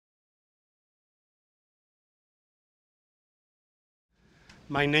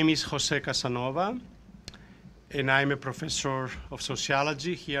My name is José Casanova, and I'm a professor of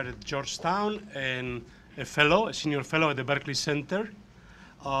sociology here at Georgetown and a senior fellow at the Berkley Center,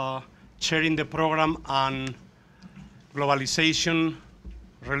 chairing the program on globalization,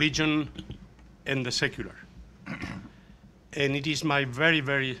 religion, and the secular. And it is my very,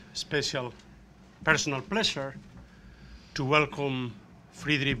 very special personal pleasure to welcome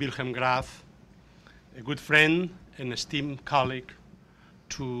Friedrich Wilhelm Graf, a good friend and esteemed colleague,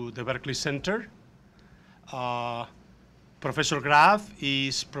 to the Berkley Center. Professor Graf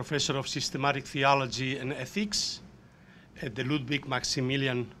is professor of Systematic Theology and Ethics at the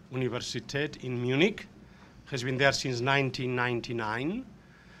Ludwig-Maximilians University in Munich. Has been there since 1999,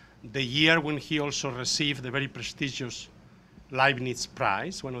 the year when he also received the very prestigious Leibniz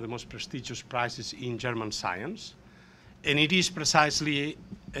Prize, one of the most prestigious prizes in German science. And it is precisely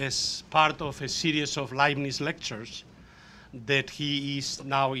as part of a series of Leibniz lectures that he is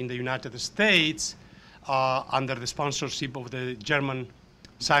now in the United States under the sponsorship of the German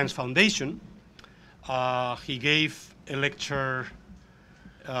Science Foundation. He gave a lecture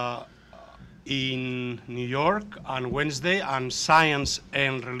in New York on Wednesday on science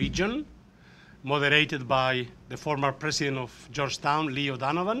and religion, moderated by the former president of Georgetown, Leo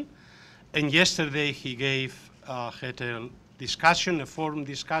Donovan. And yesterday he had a discussion, a forum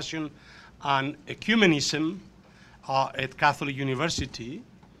discussion on ecumenism at Catholic University.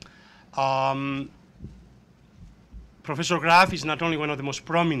 Professor Graf is not only one of the most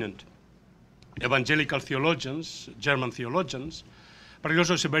prominent evangelical theologians, German theologians, but he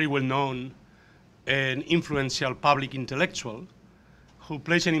also is a very well-known and influential public intellectual who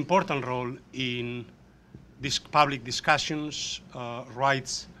plays an important role in these public discussions,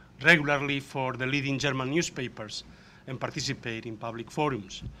 writes regularly for the leading German newspapers, and participate in public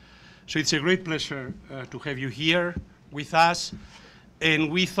forums. So it's a great pleasure to have you here with us. And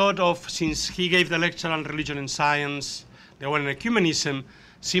we thought of, since he gave the lecture on religion and science, the one on ecumenism,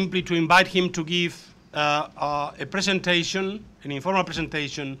 simply to invite him to give a presentation, an informal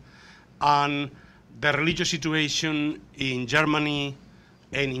presentation on the religious situation in Germany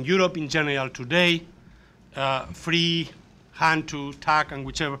and in Europe in general today, free hand to touch on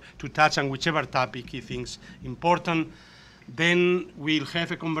whichever topic he thinks important. Then we'll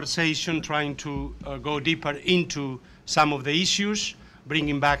have a conversation trying to go deeper into some of the issues,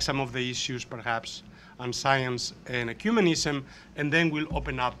 bringing back some of the issues perhaps on science and ecumenism, and then we'll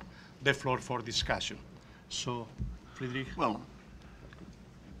open up the floor for discussion. So, Friedrich. Well,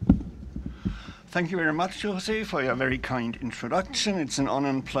 thank you very much, José, for your very kind introduction. It's an honor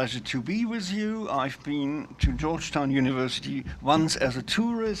and pleasure to be with you. I've been to Georgetown University once as a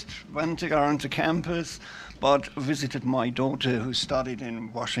tourist, went around the campus, but visited my daughter who studied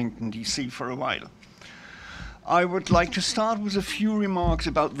in Washington, D.C. for a while. I would like to start with a few remarks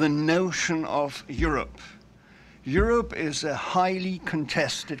about the notion of Europe. Europe is a highly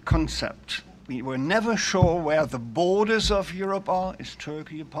contested concept. We were never sure where the borders of Europe are. Is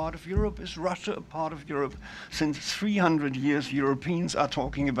Turkey a part of Europe? Is Russia a part of Europe? Since 300 years, Europeans are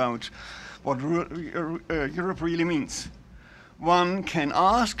talking about what Europe really means. One can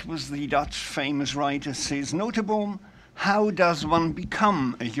ask, with the Dutch famous writer Cees Notenboom, how does one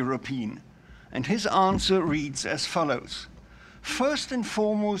become a European? And his answer reads as follows. First and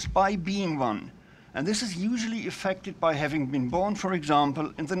foremost, by being one. And this is usually effected by having been born, for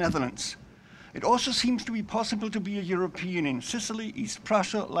example, in the Netherlands. It also seems to be possible to be a European in Sicily, East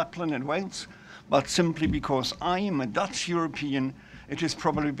Prussia, Lapland, and Wales, but simply because I am a Dutch European, it is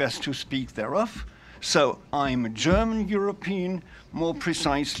probably best to speak thereof. So I am a German European. More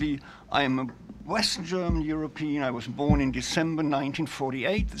precisely, I am a West German European. I was born in December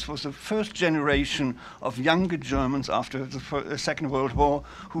 1948. This was the first generation of younger Germans after the Second World War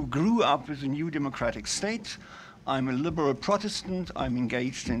who grew up with a new democratic state. I'm a liberal Protestant. I'm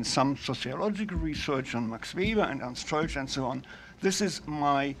engaged in some sociological research on Max Weber and Ernst-Troeltsch and so on. This is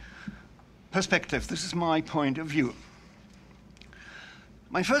my perspective. This is my point of view.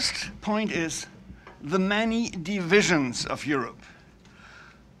 My first point is the many divisions of Europe.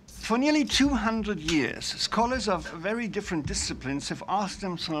 For nearly 200 years, scholars of very different disciplines have asked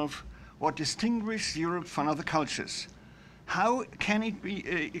themselves what distinguishes Europe from other cultures. How can it be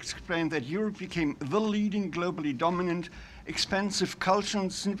explained that Europe became the leading, globally dominant, expansive culture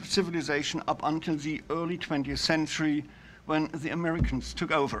and civilization up until the early 20th century when the Americans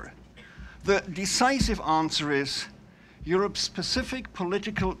took over? The decisive answer is Europe's specific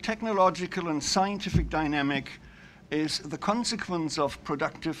political, technological, and scientific dynamic is the consequence of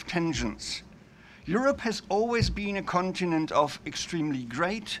productive tensions. Europe has always been a continent of extremely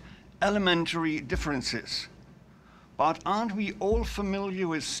great elementary differences. But aren't we all familiar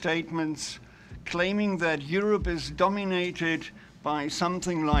with statements claiming that Europe is dominated by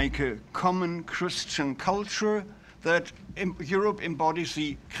something like a common Christian culture, that Europe embodies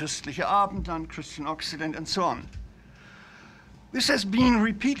the christliche Abendland, Christian Occident, and so on? This has been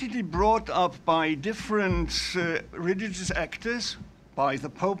repeatedly brought up by different religious actors, by the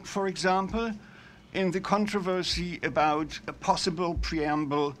Pope, for example, in the controversy about a possible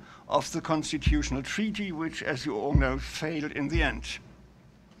preamble of the constitutional treaty, which, as you all know, failed in the end.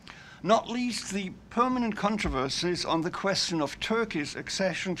 Not least the permanent controversies on the question of Turkey's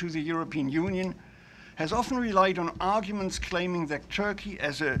accession to the European Union has often relied on arguments claiming that Turkey,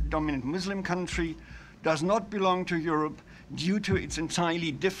 as a dominant Muslim country, does not belong to Europe due to its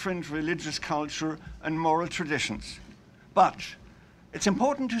entirely different religious culture and moral traditions. But it's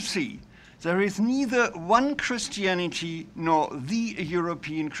important to see there is neither one Christianity nor the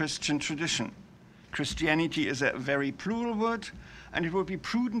European Christian tradition. Christianity is a very plural word, and it would be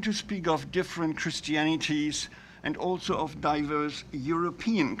prudent to speak of different Christianities and also of diverse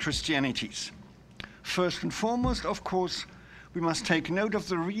European Christianities. First and foremost, of course, we must take note of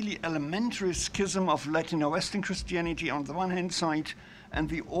the really elementary schism of Latin or Western Christianity on the one hand side and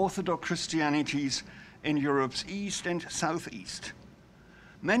the Orthodox Christianities in Europe's east and southeast.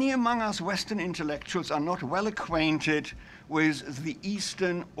 Many among us Western intellectuals are not well acquainted with the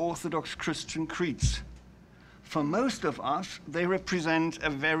Eastern Orthodox Christian creeds. For most of us, they represent a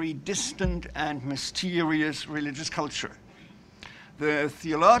very distant and mysterious religious culture. The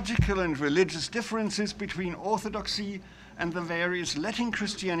theological and religious differences between Orthodoxy and the various Latin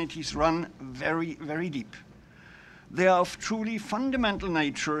Christianities run very, very deep. They are of truly fundamental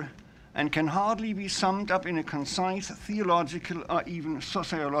nature and can hardly be summed up in a concise theological or even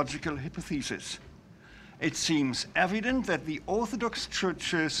sociological hypothesis. It seems evident that the Orthodox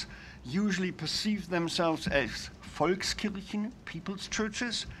churches usually perceive themselves as Volkskirchen, people's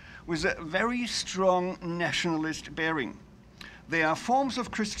churches, with a very strong nationalist bearing. They are forms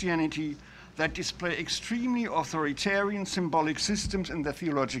of Christianity that display extremely authoritarian symbolic systems in their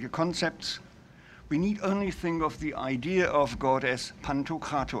theological concepts. We need only think of the idea of God as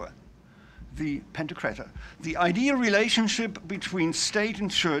Pantokrator, the Pantocrator. The ideal relationship between state and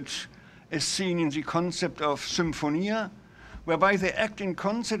church is seen in the concept of symphonia, whereby they act in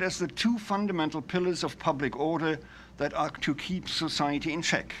concert as the two fundamental pillars of public order that are to keep society in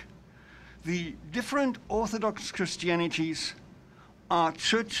check. The different Orthodox Christianities are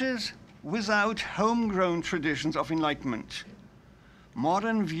churches without homegrown traditions of Enlightenment.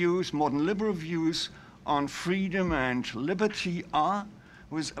 Modern liberal views on freedom and liberty are,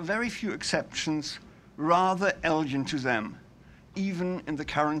 with very few exceptions, rather alien to them, even in the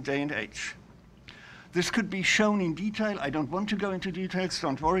current day and age. This could be shown in detail. I don't want to go into details,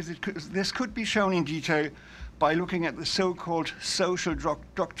 don't worry. This could be shown in detail by looking at the so-called social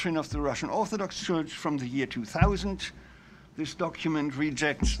doctrine of the Russian Orthodox Church from the year 2000. This document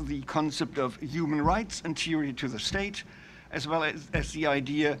rejects the concept of human rights anterior to the state, as well as the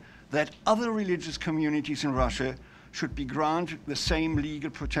idea that other religious communities in Russia should be granted the same legal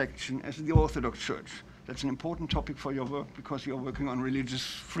protection as the Orthodox Church. That's an important topic for your work because you're working on religious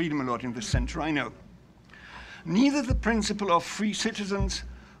freedom a lot in this center, I know. Neither the principle of free citizens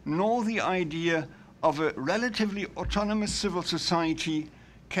nor the idea of a relatively autonomous civil society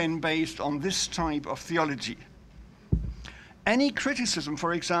can be based on this type of theology. Any criticism,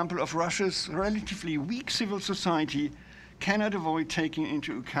 for example, of Russia's relatively weak civil society cannot avoid taking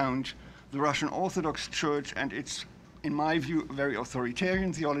into account the Russian Orthodox Church and its, in my view, very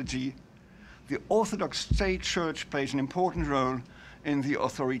authoritarian theology. The Orthodox state church plays an important role in the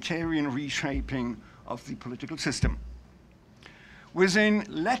authoritarian reshaping of the political system. Within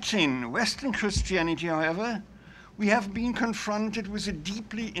Latin Western Christianity, however, we have been confronted with a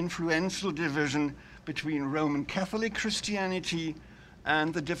deeply influential division between Roman Catholic Christianity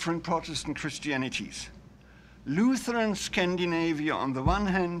and the different Protestant Christianities. Lutheran Scandinavia on the one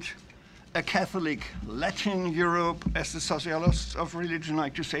hand, a Catholic Latin Europe, as the sociologists of religion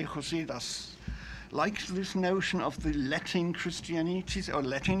like to say, José likes this notion of the Latin Christianities or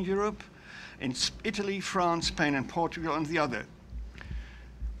Latin Europe, in Italy, France, Spain, and Portugal on the other.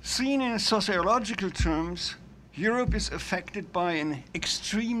 Seen in sociological terms, Europe is affected by an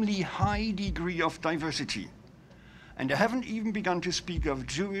extremely high degree of diversity. And I haven't even begun to speak of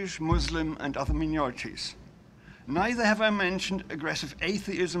Jewish, Muslim, and other minorities. Neither have I mentioned aggressive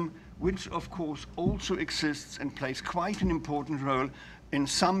atheism, which of course also exists and plays quite an important role in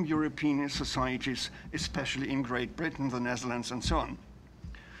some European societies, especially in Great Britain, the Netherlands, and so on.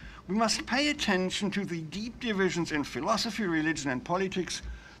 We must pay attention to the deep divisions in philosophy, religion, and politics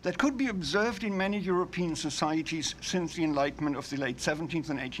that could be observed in many European societies since the Enlightenment of the late 17th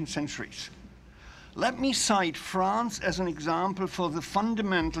and 18th centuries. Let me cite France as an example for the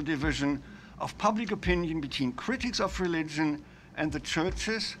fundamental division of public opinion between critics of religion and the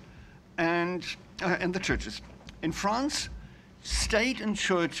churches. In France, state and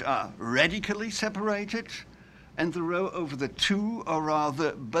church are radically separated, and the row over the two, or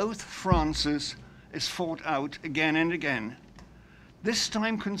rather both Frances, is fought out again and again. This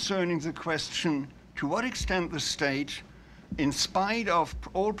time concerning the question to what extent the state, in spite of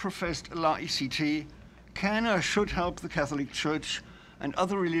all professed laicity, can or should help the Catholic Church and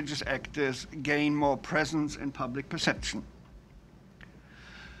other religious actors gain more presence in public perception.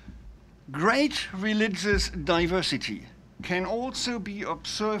 Great religious diversity can also be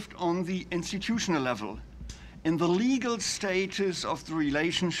observed on the institutional level, in the legal status of the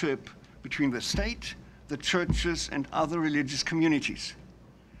relationship between the state, the churches, and other religious communities.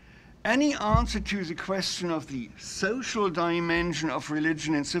 Any answer to the question of the social dimension of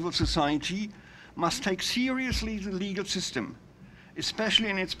religion in civil society must take seriously the legal system, especially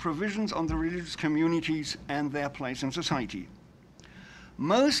in its provisions on the religious communities and their place in society.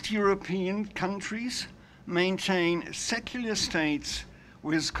 Most European countries maintain secular states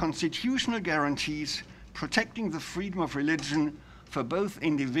with constitutional guarantees protecting the freedom of religion for both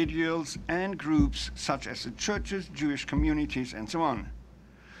individuals and groups such as the churches, Jewish communities, and so on.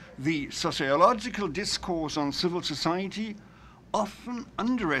 The sociological discourse on civil society often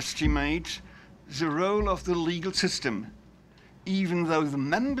underestimates the role of the legal system, even though the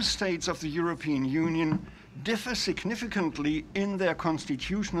member states of the European Union differ significantly in their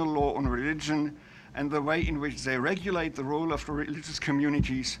constitutional law on religion and the way in which they regulate the role of the religious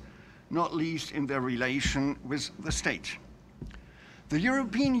communities, not least in their relation with the state. The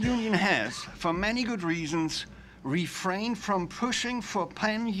European Union has, for many good reasons, refrained from pushing for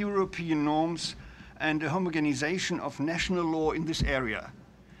pan-European norms and a homogenization of national law in this area.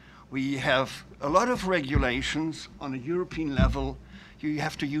 We have a lot of regulations on a European level. You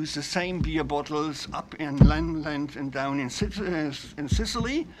have to use the same beer bottles up in Landland and down in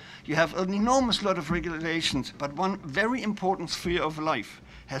Sicily. You have an enormous lot of regulations, but one very important sphere of life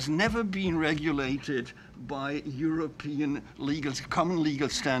has never been regulated by European common legal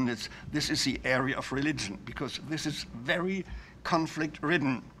standards. This is the area of religion, because this is very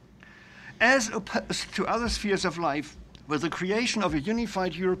conflict-ridden. As opposed to other spheres of life, where the creation of a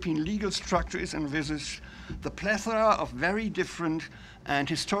unified European legal structure is envisaged, the plethora of very different and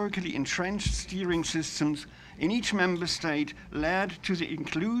historically entrenched steering systems in each member state led to the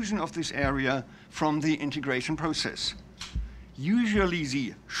inclusion of this area from the integration process. Usually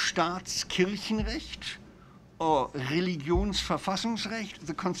the Staatskirchenrecht or Religionsverfassungsrecht,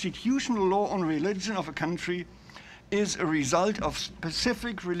 the constitutional law on religion of a country, is a result of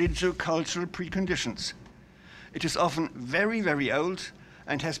specific religio-cultural preconditions. It is often very, very old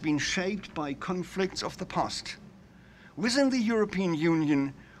and has been shaped by conflicts of the past. Within the European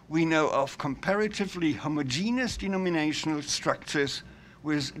Union, we know of comparatively homogeneous denominational structures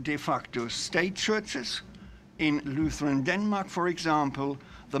with de facto state churches. In Lutheran Denmark, for example,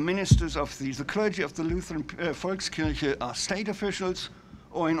 the ministers of the clergy of the Lutheran Volkskirche are state officials,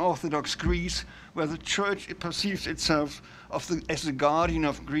 or in Orthodox Greece, where the church perceives itself as the guardian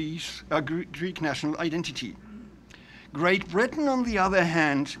of Greek national identity. Great Britain, on the other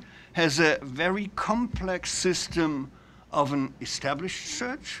hand, has a very complex system of an established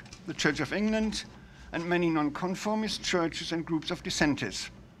church, the Church of England, and many nonconformist churches and groups of dissenters.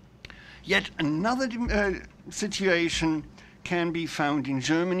 Yet another situation can be found in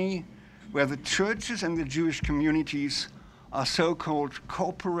Germany, where the churches and the Jewish communities are so-called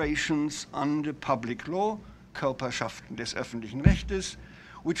corporations under public law, Körperschaften des öffentlichen Rechtes,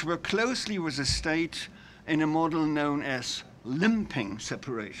 which work closely with the state in a model known as limping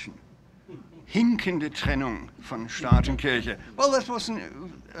separation, hinkende Trennung von Staat und Kirche. Well, that was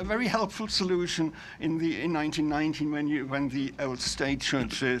a very helpful solution in 1919 when the old state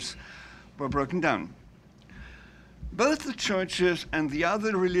churches were broken down. Both the churches and the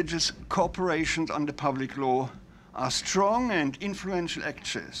other religious corporations under public law are strong and influential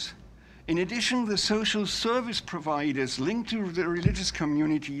actors. In addition, the social service providers linked to the religious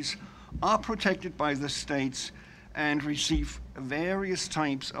communities are protected by the states and receive various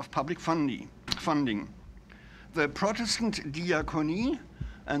types of public funding. The Protestant diaconie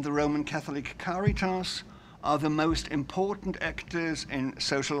and the Roman Catholic Caritas are the most important actors in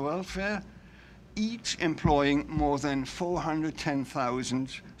social welfare, each employing more than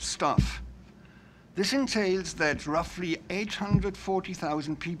 410,000 staff. This entails that roughly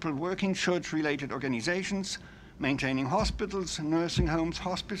 840,000 people work in church-related organizations, maintaining hospitals, nursing homes,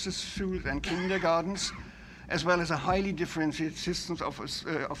 hospices, schools, and kindergartens, as well as a highly differentiated system of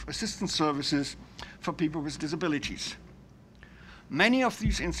assistance services for people with disabilities. Many of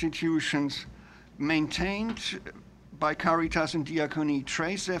these institutions maintained by Caritas and Diaconie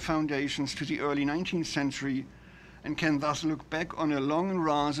trace their foundations to the early 19th century and can thus look back on a long and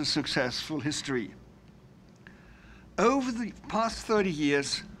rather successful history. Over the past 30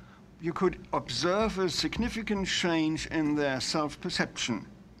 years, you could observe a significant change in their self-perception.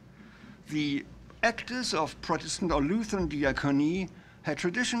 The actors of Protestant or Lutheran diaconie had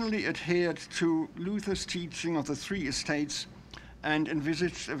traditionally adhered to Luther's teaching of the three estates and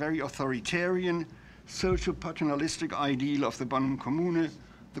envisaged a very authoritarian, social paternalistic ideal of the bonum commune,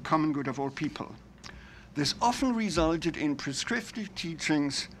 the common good of all people. This often resulted in prescriptive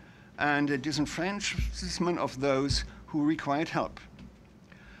teachings and a disenfranchisement of those who required help.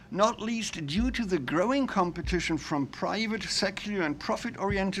 Not least due to the growing competition from private, secular, and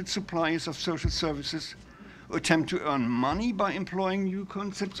profit-oriented suppliers of social services who attempt to earn money by employing new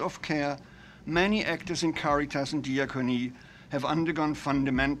concepts of care, many actors in Caritas and Diaconie have undergone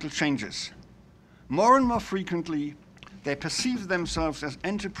fundamental changes. More and more frequently, they perceive themselves as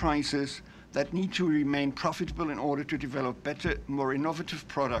enterprises that need to remain profitable in order to develop better, more innovative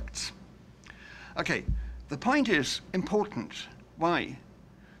products. Okay, the point is important. Why?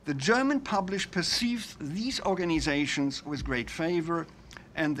 The German public perceives these organizations with great favor,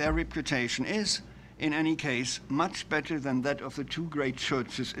 and their reputation is, in any case, much better than that of the two great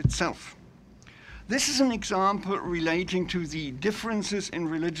churches itself. This is an example relating to the differences in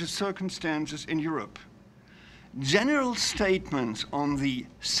religious circumstances in Europe. General statements on the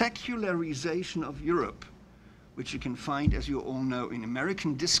secularization of Europe, which you can find, as you all know, in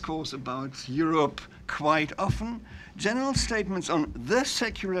American discourse about Europe quite often, general statements on the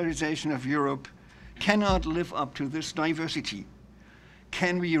secularization of Europe cannot live up to this diversity.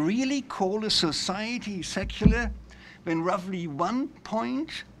 Can we really call a society secular when roughly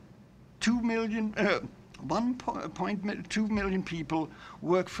 1.2 million people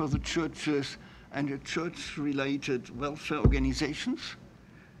work for the churches and church-related welfare organizations?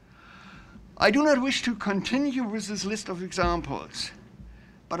 I do not wish to continue with this list of examples,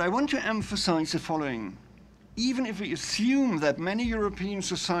 but I want to emphasize the following. Even if we assume that many European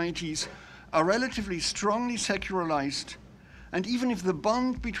societies are relatively strongly secularized, and even if the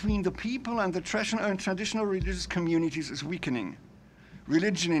bond between the people and the traditional religious communities is weakening,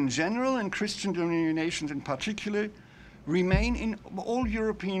 religion in general and Christian denominations in particular remain in all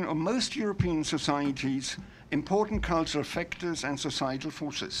European or most European societies important cultural factors and societal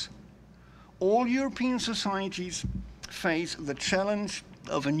forces. All European societies face the challenge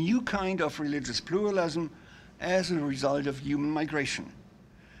of a new kind of religious pluralism as a result of human migration.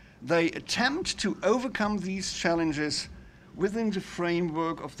 They attempt to overcome these challenges within the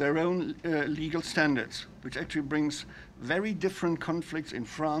framework of their own legal standards, which actually brings very different conflicts in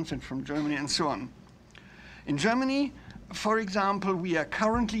France and from Germany and so on. In Germany, for example, we are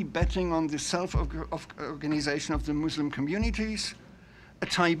currently betting on the self-organization of the Muslim communities, a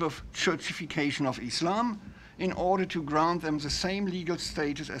type of churchification of Islam, in order to grant them the same legal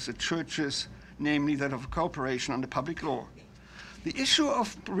status as the churches, namely that of cooperation under public law. The issue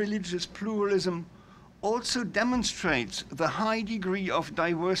of religious pluralism also demonstrates the high degree of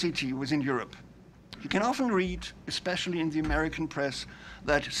diversity within Europe. You can often read, especially in the American press,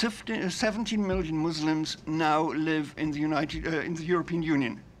 that 17 million Muslims now live in the European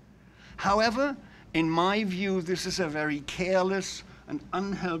Union. However, in my view, this is a very careless and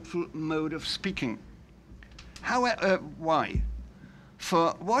unhelpful mode of speaking. Why?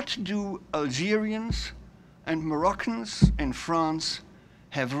 For what do Algerians and Moroccans in France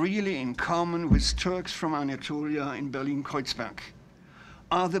have really in common with Turks from Anatolia in Berlin-Kreuzberg?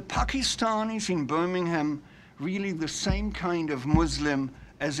 Are the Pakistanis in Birmingham really the same kind of Muslim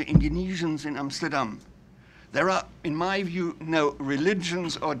as the Indonesians in Amsterdam? There are, in my view, no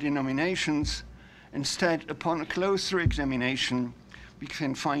religions or denominations. Instead, upon a closer examination, we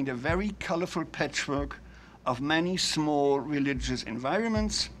can find a very colorful patchwork of many small religious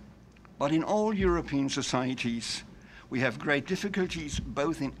environments, but in all European societies, we have great difficulties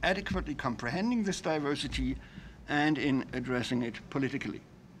both in adequately comprehending this diversity and in addressing it politically.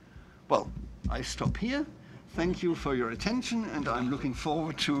 Well, I stop here. Thank you for your attention, and I'm looking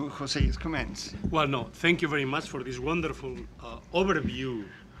forward to José's comments. Well, no, thank you very much for this wonderful overview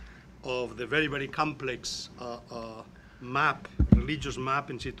of the very, very complex map, religious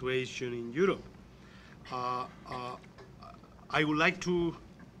map and situation in Europe. I would like to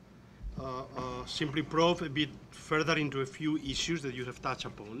simply probe a bit further into a few issues that you have touched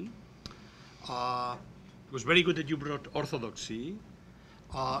upon. It was very good that you brought orthodoxy.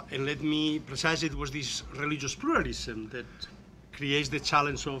 And let me precise, it was this religious pluralism that creates the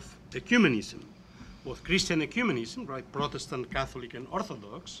challenge of ecumenism, both Christian ecumenism, right, Protestant, Catholic, and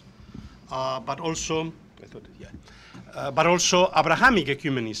Orthodox, but also Abrahamic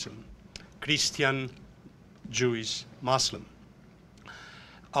ecumenism, Christian, Jewish, Muslim.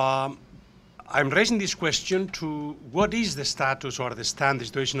 I'm raising this question to what is the status or the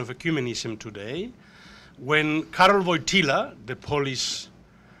situation of ecumenism today, when Karol Wojtyla, the Polish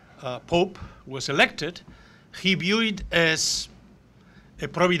Pope, was elected. He viewed it as a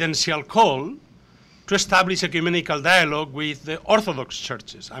providential call to establish ecumenical dialogue with the Orthodox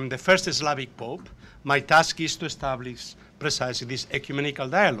churches. I'm the first Slavic Pope. My task is to establish precisely this ecumenical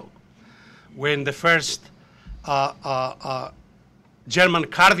dialogue. When the first German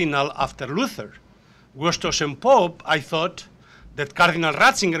cardinal after Luther was chosen Pope, I thought that Cardinal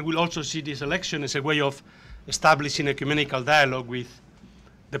Ratzinger will also see this election as a way of establishing ecumenical dialogue with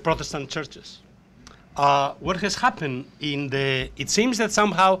the Protestant churches. What has happened it seems that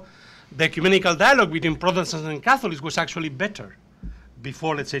somehow the ecumenical dialogue between Protestants and Catholics was actually better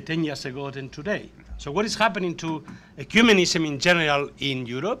before, let's say, 10 years ago than today. So what is happening to ecumenism in general in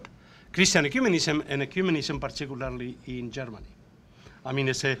Europe, Christian ecumenism, and ecumenism particularly in Germany? I mean,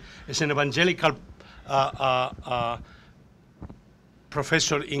 as an evangelical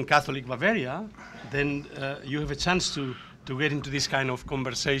professor in Catholic Bavaria, then you have a chance to get into this kind of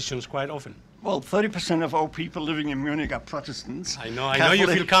conversations quite often. Well, 30% of all people living in Munich are Protestants. I know you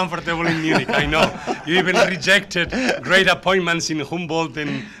feel comfortable in Munich, I know. You even rejected great appointments in Humboldt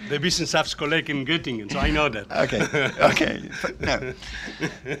and the Wissenschaftskolleg in Göttingen, so I know that. Okay, okay, no.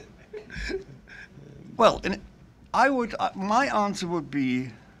 Well, my answer would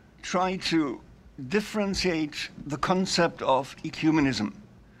be try to differentiate the concept of ecumenism.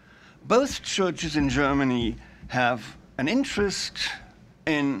 Both churches in Germany have an interest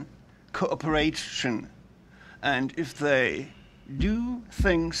in cooperation, and if they do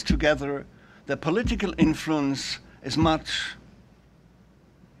things together, their political influence is much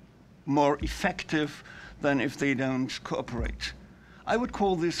more effective than if they don't cooperate. I would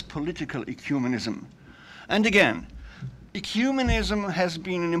call this political ecumenism. And again, ecumenism has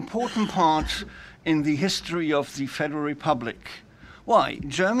been an important part in the history of the Federal Republic. Why?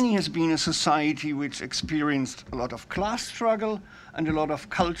 Germany has been a society which experienced a lot of class struggle and a lot of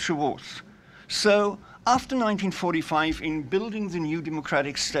culture wars. So after 1945, in building the new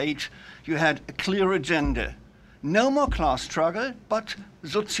democratic state, you had a clear agenda. No more class struggle, but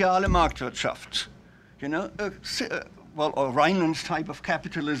soziale Marktwirtschaft. You know, or Rhineland type of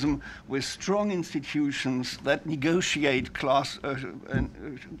capitalism with strong institutions that negotiate class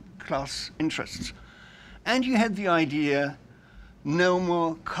interests. And you had the idea, no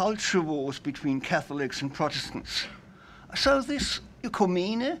more culture wars between Catholics and Protestants. So this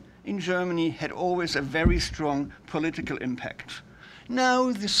ecumene in Germany had always a very strong political impact.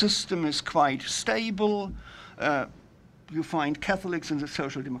 Now the system is quite stable. You find Catholics in the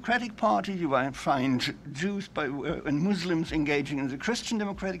Social Democratic Party, you find Jews and Muslims engaging in the Christian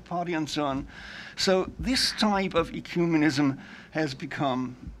Democratic Party and so on. So this type of ecumenism has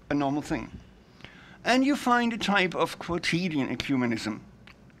become a normal thing. And you find a type of quotidian ecumenism.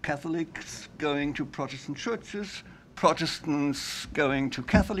 Catholics going to Protestant churches, Protestants going to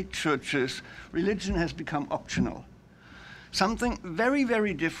Catholic churches. Religion has become optional. Something very,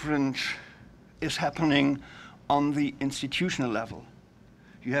 very different is happening on the institutional level.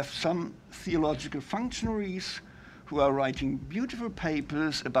 You have some theological functionaries who are writing beautiful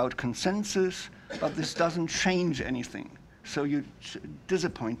papers about consensus, but this doesn't change anything. So you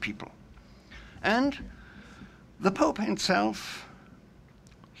disappoint people. And the Pope himself,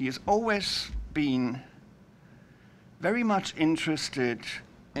 he has always been very much interested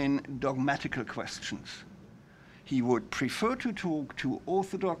in dogmatical questions. He would prefer to talk to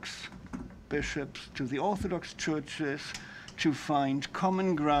Orthodox bishops, to the Orthodox churches, to find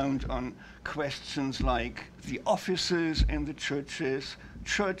common ground on questions like the offices in the churches,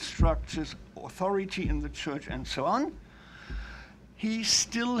 church structures, authority in the church, and so on. He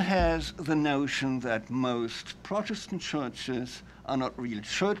still has the notion that most Protestant churches are not real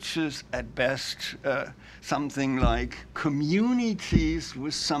churches, at best something like communities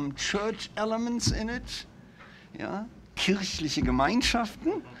with some church elements in it, yeah? Kirchliche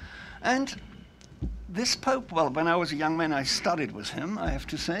Gemeinschaften. And this Pope, well, when I was a young man, I studied with him, I have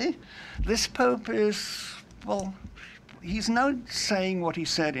to say. This Pope is, well, he's now saying what he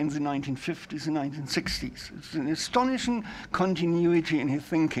said in the 1950s and 1960s. It's an astonishing continuity in his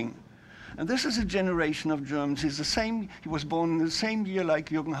thinking. And this is a generation of Germans. He was born in the same year like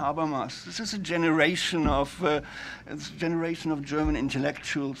Jürgen Habermas. This is a generation of German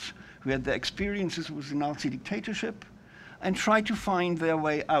intellectuals who had their experiences with the Nazi dictatorship and tried to find their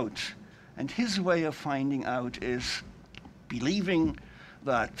way out. And his way of finding out is believing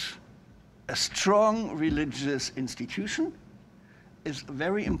that a strong religious institution is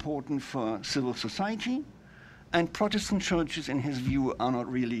very important for civil society, and Protestant churches, in his view, are not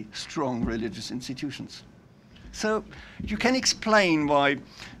really strong religious institutions. So you can explain why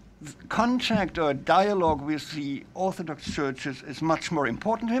contact or dialogue with the Orthodox churches is much more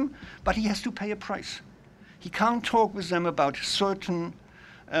important to him, but he has to pay a price. He can't talk with them about certain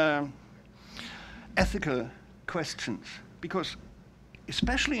ethical questions, because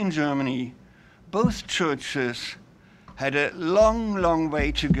especially in Germany, both churches had a long, long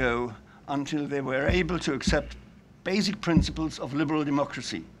way to go until they were able to accept basic principles of liberal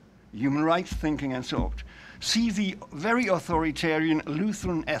democracy, human rights thinking, and so on. See the very authoritarian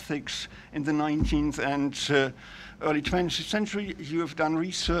Lutheran ethics in the 19th and early 20th century. You have done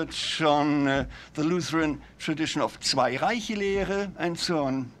research on the Lutheran tradition of Zwei-Reiche-Lehre and so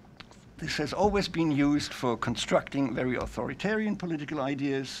on. This has always been used for constructing very authoritarian political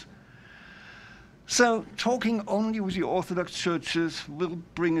ideas. So talking only with the Orthodox churches will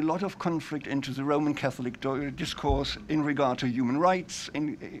bring a lot of conflict into the Roman Catholic discourse in regard to human rights,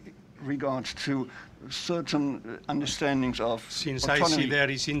 in regard to certain understandings of Since autonomy. I see there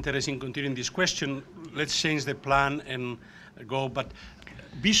is interest in continuing this question, let's change the plan and go. But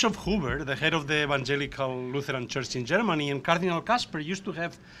Bishop Huber, the head of the Evangelical Lutheran Church in Germany, and Cardinal Kasper used to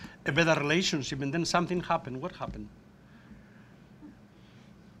have a better relationship, and then something happened. What happened?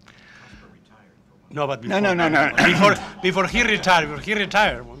 No, but before, no. before he retired,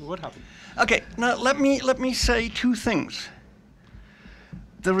 what happened? Okay, now let me say two things.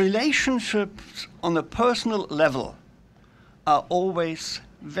 The relationships on a personal level are always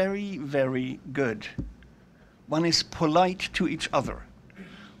very, very good. One is polite to each other.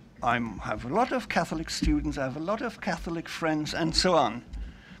 I have a lot of Catholic students, I have a lot of Catholic friends, and so on.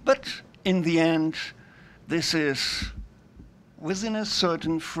 But in the end, this is within a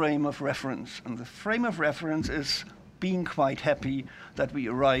certain frame of reference. And the frame of reference is being quite happy that we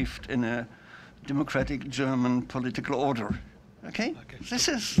arrived in a democratic German political order. Okay? This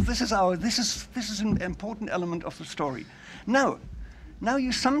is an important element of the story. Now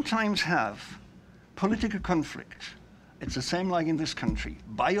you sometimes have political conflict. It's the same like in this country,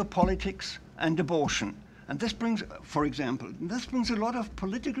 biopolitics and abortion. And this brings, for example, a lot of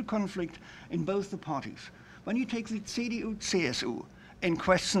political conflict in both the parties. When you take the CDU, CSU, in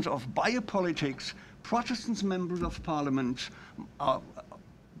questions of biopolitics, Protestant members of parliament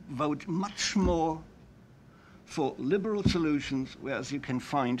vote much more for liberal solutions, whereas you can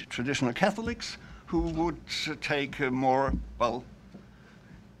find traditional Catholics who would take a more, well,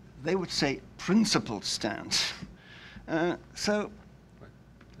 they would say principled stance. So,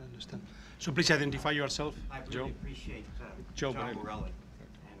 I understand. So please identify yourself, I really Joe. appreciate Joe John Borelli. Borelli,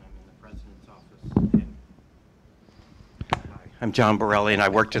 and I'm in the president's office. I'm John Borelli, and I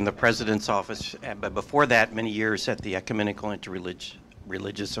worked in the president's office, but before that, many years at the Ecumenical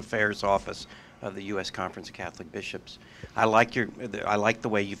Interreligious Affairs Office of the U.S. Conference of Catholic Bishops. I like the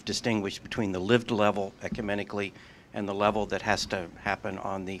way you've distinguished between the lived level ecumenically and the level that has to happen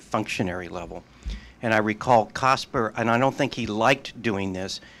on the functionary level. And I recall Kasper, and I don't think he liked doing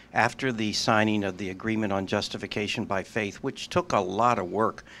this, after the signing of the Agreement on Justification by Faith, which took a lot of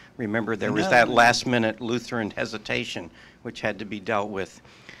work. Remember, there was that last-minute Lutheran hesitation, which had to be dealt with.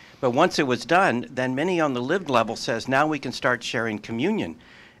 But once it was done, then many on the lived level says, now we can start sharing communion.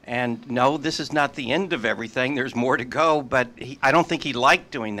 And no, this is not the end of everything. There's more to go. But I don't think he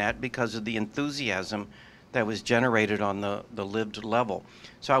liked doing that because of the enthusiasm that was generated on the lived level.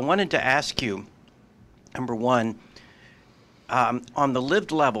 So I wanted to ask you, number one, on the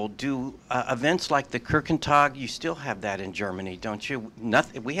lived level, do events like the Kirchentag, you still have that in Germany, don't you?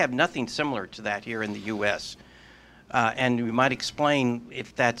 We have nothing similar to that here in the U.S. And you might explain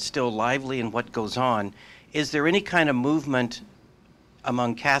if that's still lively and what goes on. Is there any kind of movement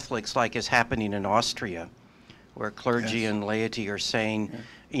among Catholics like is happening in Austria, where clergy and laity are saying,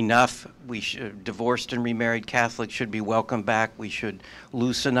 enough, divorced and remarried Catholics should be welcomed back, we should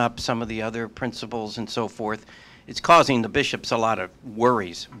loosen up some of the other principles and so forth? It's causing the bishops a lot of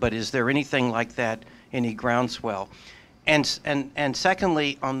worries, but is there anything like that, any groundswell? And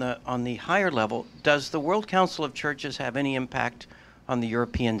secondly, on the higher level, does the World Council of Churches have any impact on the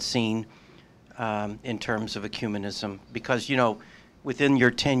European scene in terms of ecumenism? Because, you know, within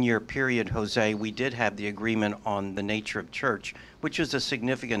your 10-year period, Jose, we did have the agreement on the nature of church, which is a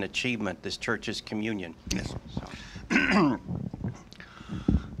significant achievement, this church's communion. Yes. So.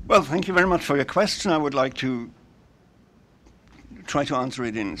 Well, thank you very much for your question. I would like to try to answer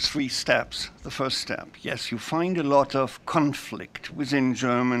it in 3 steps. The first step, yes, you find a lot of conflict within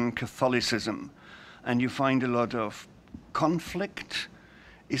German Catholicism, and you find a lot of conflict,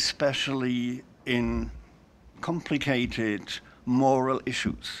 especially in complicated moral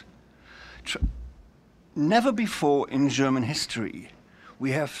issues. Never before in German history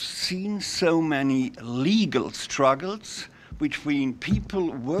we have seen so many legal struggles between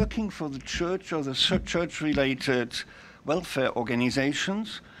people working for the church or the church-related welfare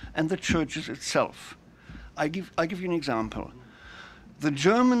organizations and the churches itself. I give you an example. The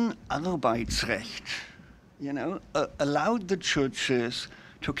German Arbeitsrecht, allowed the churches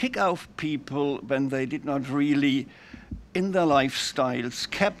to kick out people when they did not really, in their lifestyles,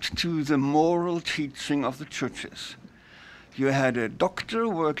 kept to the moral teaching of the churches. You had a doctor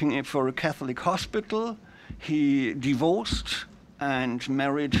working for a Catholic hospital. He divorced and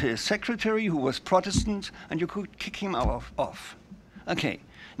married his secretary, who was Protestant, and you could kick him off. Okay,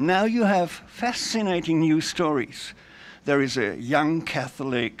 now you have fascinating new stories. There is a young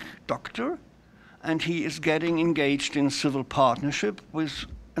Catholic doctor, and he is getting engaged in civil partnership with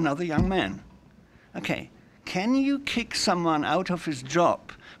another young man. Okay, can you kick someone out of his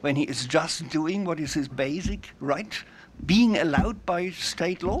job when he is just doing what is his basic right, being allowed by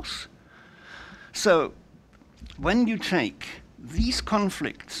state laws? So, when you take these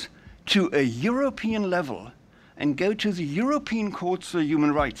conflicts to a European level and go to the European courts for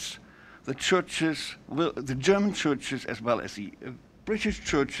human rights, the German churches as well as the British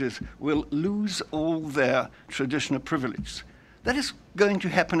churches will lose all their traditional privileges. That is going to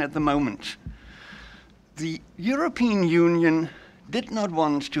happen at the moment. The European Union did not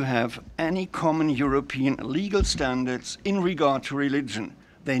want to have any common European legal standards in regard to religion.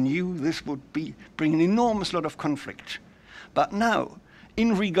 They knew this would bring an enormous lot of conflict. But now,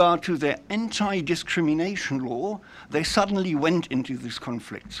 in regard to their anti-discrimination law, they suddenly went into this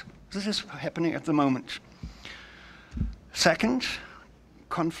conflict. This is happening at the moment. Second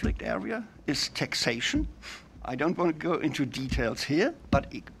conflict area is taxation. I don't want to go into details here,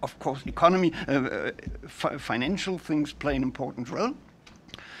 but of course economy, financial things play an important role.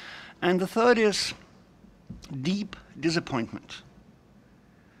 And the third is deep disappointment.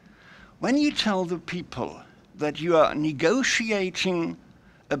 When you tell the people that you are negotiating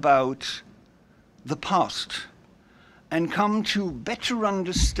about the past and come to better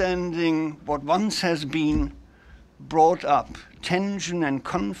understanding what once has been brought up, tension and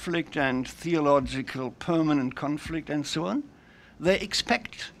conflict and theological permanent conflict and so on, they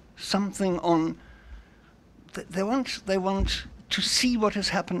expect something on, they want to see what has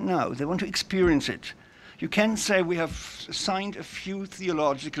happened now. They want to experience it. You can say we have signed a few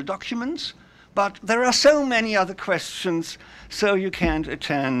theological documents, but there are so many other questions, so you can't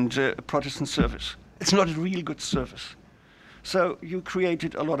attend a Protestant service. It's not a real good service. So you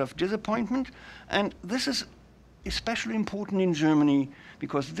created a lot of disappointment, and this is especially important in Germany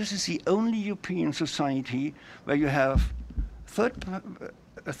because this is the only European society where you have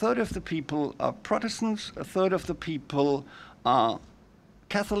a third of the people are Protestants, a third of the people are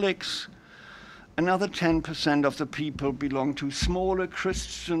Catholics, another 10% of the people belong to smaller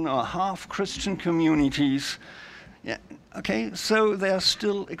Christian or half-Christian communities. Yeah, okay, so they are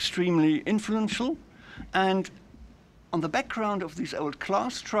still extremely influential, and on the background of this old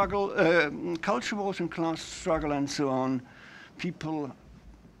class struggle, culture wars and class struggle and so on, people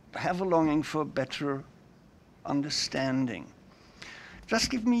have a longing for better understanding. Just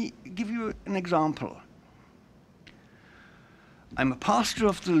give you an example. I'm a pastor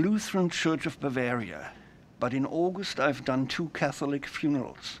of the Lutheran Church of Bavaria, but in August I've done 2 Catholic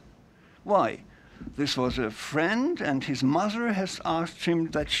funerals. Why? This was a friend, and his mother has asked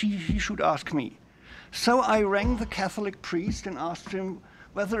him that he should ask me. So I rang the Catholic priest and asked him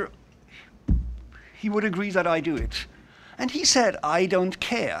whether he would agree that I do it. And he said, I don't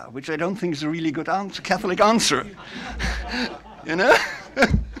care, which I don't think is a really good Catholic answer. You know?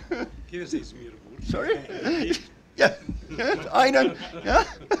 Sorry? Yeah, I don't, yeah?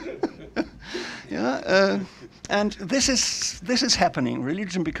 Yeah, and this is happening.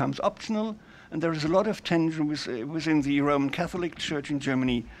 Religion becomes optional, and there is a lot of tension within the Roman Catholic Church in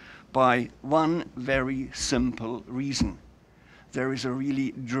Germany by one very simple reason. There is a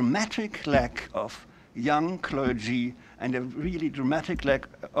really dramatic lack of young clergy and a really dramatic lack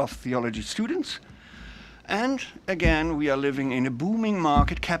of theology students. And again, we are living in a booming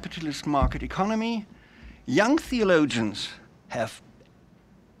market, capitalist market economy. Young theologians have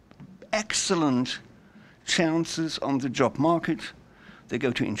excellent chances on the job market. They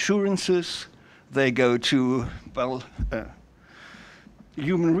go to insurances, they go to, well,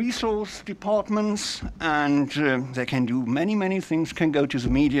 human resource departments, and they can do many, many things, can go to the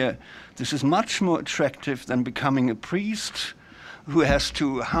media. This is much more attractive than becoming a priest who has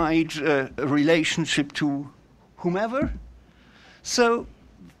to hide a relationship to whomever. So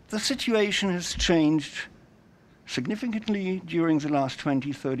the situation has changed significantly during the last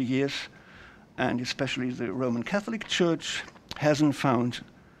 20, 30 years, and especially the Roman Catholic Church hasn't found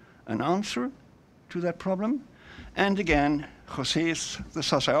an answer to that problem. And again, José is the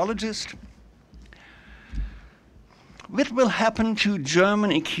sociologist. What will happen to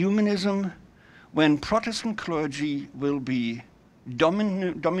German ecumenism when Protestant clergy will be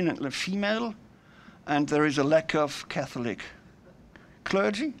dominantly female and there is a lack of Catholic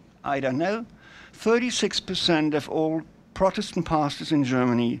clergy? I don't know. 36% of all Protestant pastors in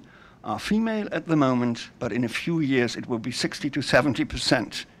Germany are female at the moment, but in a few years it will be 60 to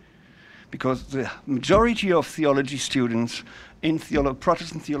 70%, because the majority of theology students in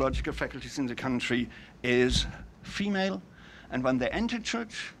Protestant theological faculties in the country is female, and when they enter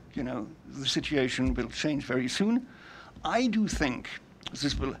church, you know, the situation will change very soon. I do think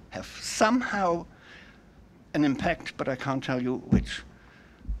this will have somehow an impact, but I can't tell you which.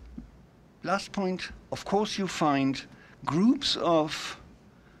 Last point, of course you find groups of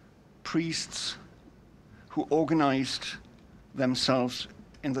priests who organized themselves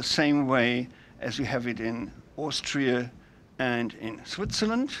in the same way as you have it in Austria and in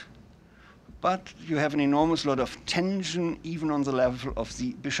Switzerland, but you have an enormous lot of tension even on the level of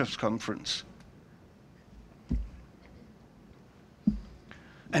the Bishops' Conference.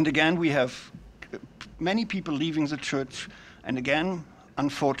 And again, we have many people leaving the church, and again,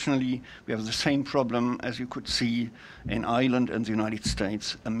 unfortunately, we have the same problem as you could see in Ireland and the United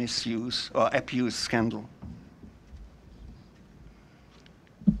States, a misuse or abuse scandal.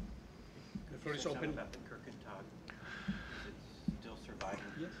 The floor is open. About the Kirchentag. Is it still surviving?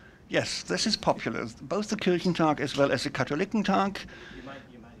 Yes. Yes, this is popular. Both the Kirchentag as well as the Katholikentag. You might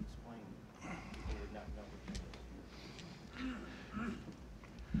explain. People would not know what it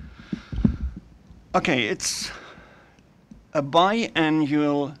is. Okay, it's a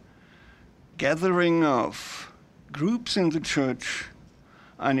biannual gathering of groups in the church,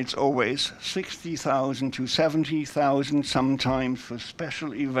 and it's always 60,000 to 70,000, sometimes for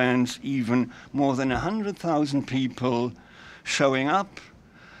special events, even more than 100,000 people showing up,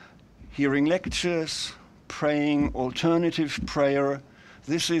 hearing lectures, praying alternative prayer.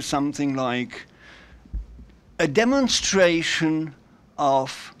 This is something like a demonstration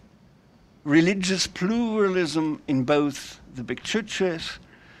of religious pluralism in both the big churches.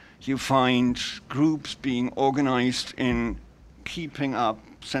 You find groups being organized in keeping up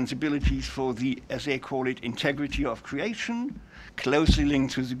sensibilities for the, as they call it, integrity of creation, closely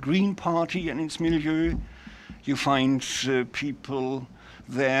linked to the Green Party and its milieu. You find people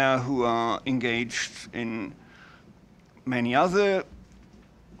there who are engaged in many other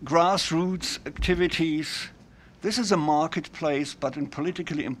grassroots activities. This is a marketplace, but a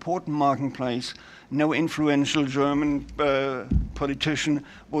politically important marketplace. No influential German politician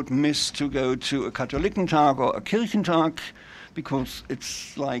would miss to go to a Katholikentag or a Kirchentag, because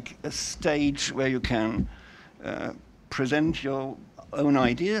it's like a stage where you can present your own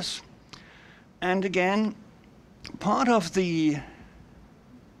ideas. And again, part of the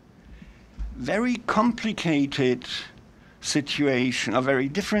very complicated situation, a very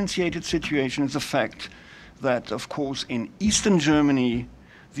differentiated situation, is the fact that, of course, in Eastern Germany,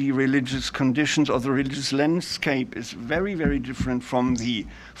 the religious conditions or the religious landscape is very, very different from the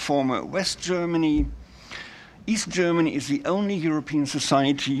former West Germany. East Germany is the only European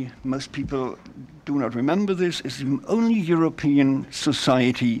society, most people do not remember this, is the only European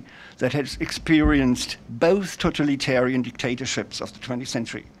society that has experienced both totalitarian dictatorships of the 20th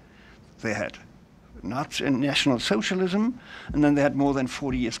century. They had Nazi and National Socialism, and then they had more than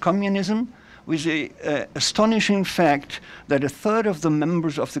 40 years communism, with the astonishing fact that a third of the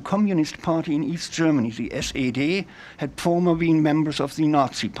members of the Communist Party in East Germany, the SED, had formerly been members of the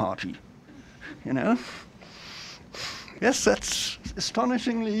Nazi Party. You know? Yes, that's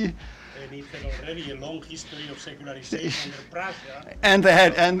astonishingly. And it had already a long history of secularization under Prussia. And they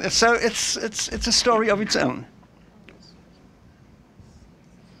had, and so it's a story of its own.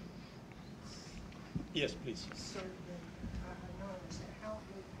 Yes, please. So, how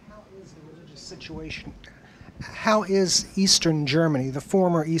is the religious situation? How is Eastern Germany, the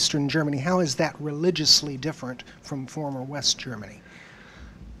former Eastern Germany, how is that religiously different from former West Germany?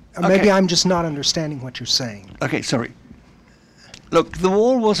 Or maybe I'm just not understanding what you're saying. Okay, sorry. Look, the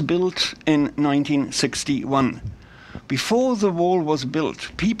wall was built in 1961. Before the wall was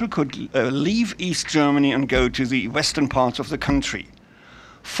built, people could leave East Germany and go to the western parts of the country.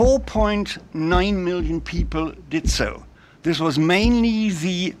 4.9 million people did so. This was mainly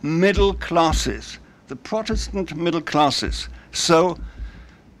the middle classes, the Protestant middle classes. So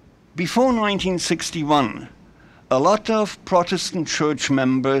before 1961, a lot of Protestant church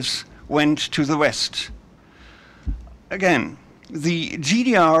members went to the West. Again, the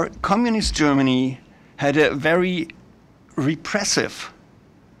GDR, Communist Germany, had a very repressive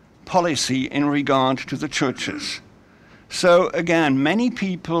policy in regard to the churches. So again, many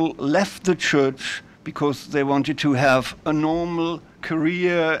people left the church because they wanted to have a normal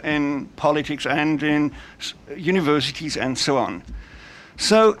career in politics and in universities and so on.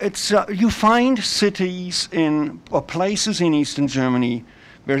 So it's, you find cities or places in Eastern Germany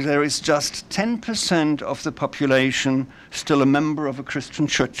where there is just 10% of the population still a member of a Christian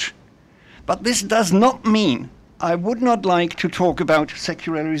church. But this does not mean I would not like to talk about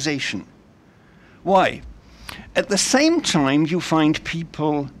secularization. Why? At the same time, you find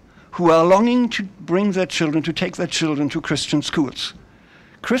people who are longing to bring their children, to take their children to Christian schools.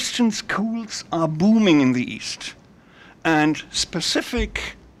 Christian schools are booming in the East. And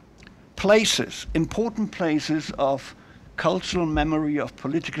specific places, important places of cultural memory, of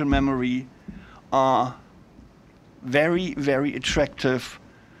political memory, are very, very attractive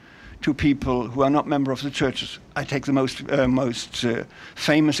to people who are not members of the churches. I take the most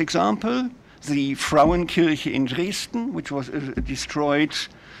famous example, the Frauenkirche in Dresden, which was destroyed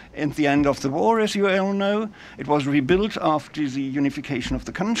at the end of the war, as you all know. It was rebuilt after the unification of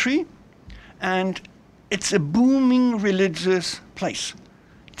the country, and it's a booming religious place.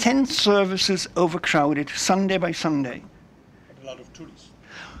 10 services overcrowded, Sunday by Sunday. A lot of tourists.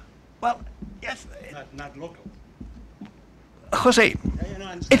 Well, yes. Not local. Jose, Yeah,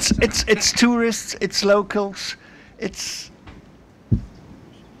 no, it's tourists, it's locals, it's...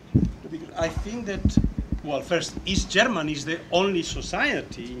 I think that, well, first, East Germany is the only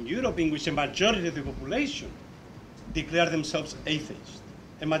society in Europe in which a majority of the population declare themselves atheist.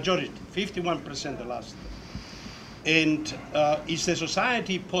 A majority, 51% the last. And it's a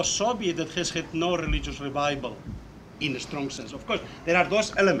society post-Soviet that has had no religious revival in a strong sense. Of course, there are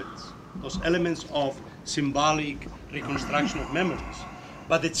those elements of symbolic reconstruction of memories.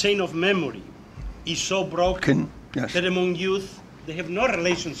 But the chain of memory is so broken Yes. that among youth, they have no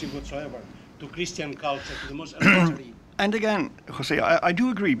relationship whatsoever to Christian culture, to the most elementary. And again, Jose, I do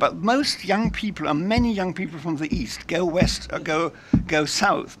agree, but most young people, and many young people from the East, go west or go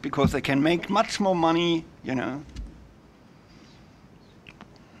south because they can make much more money, you know.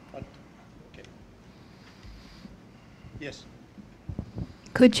 But, okay. Yes.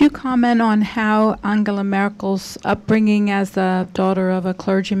 Could you comment on how Angela Merkel's upbringing as the daughter of a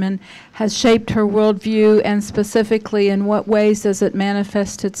clergyman has shaped her worldview, and specifically in what ways does it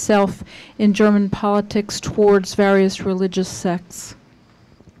manifest itself in German politics towards various religious sects?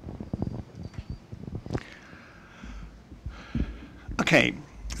 Okay,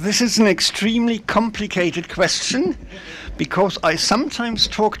 this is an extremely complicated question because I sometimes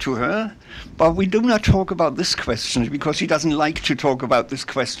talk to her, but we do not talk about this question because she doesn't like to talk about this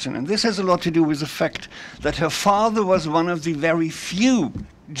question. And this has a lot to do with the fact that her father was one of the very few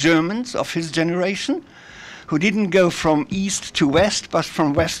Germans of his generation who didn't go from east to west, but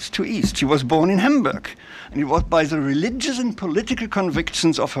from west to east. She was born in Hamburg. And it was by the religious and political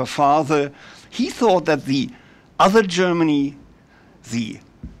convictions of her father. He thought that the other Germany, the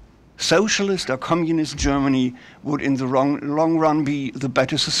socialist or communist Germany, would in the long run be the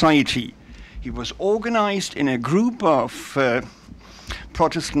better society. He was organized in a group of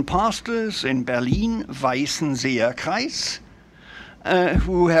Protestant pastors in Berlin, Weißenseer Kreis,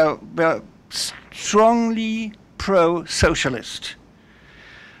 who were strongly pro-socialist.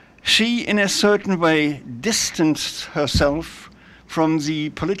 She, in a certain way, distanced herself from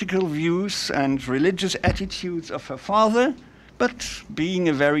the political views and religious attitudes of her father, but being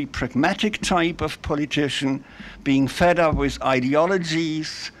a very pragmatic type of politician, being fed up with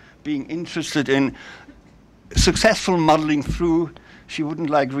ideologies, being interested in successful muddling through, she wouldn't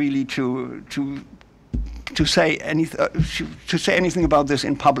like really to say anything about this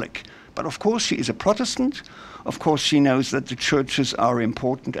in public. But of course she is a Protestant. Of course she knows that the churches are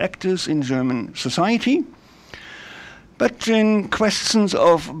important actors in German society. But in questions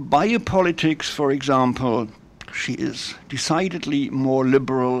of biopolitics, for example, she is decidedly more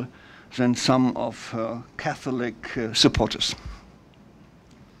liberal than some of her Catholic supporters.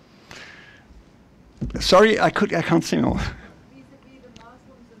 Sorry, I can't say more.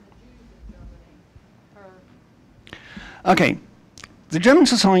 Okay, the German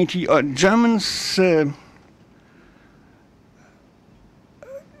society, Germans were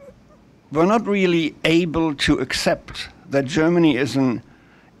not really able to accept that Germany is an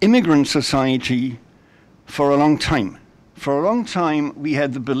immigrant society for a long time. For a long time, we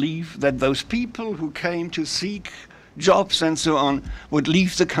had the belief that those people who came to seek jobs and so on would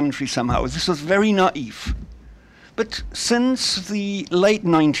leave the country somehow. This was very naive. But since the late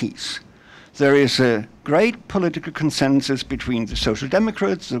 90s, there is a great political consensus between the Social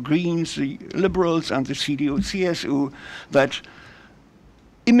Democrats, the Greens, the Liberals, and the CDU, CSU that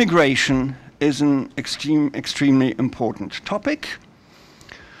immigration is an extremely important topic.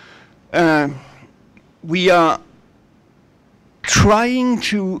 We are trying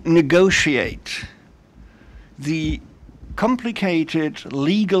to negotiate the complicated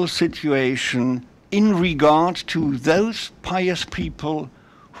legal situation in regard to those pious people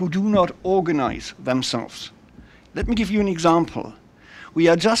who do not organize themselves. Let me give you an example. We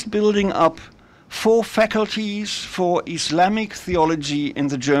are just building up 4 faculties for Islamic theology in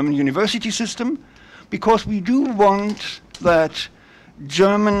the German university system because we do want that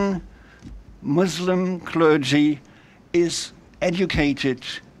German Muslim clergy is educated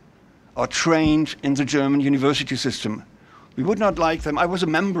or trained in the German university system. We would not like them. I was a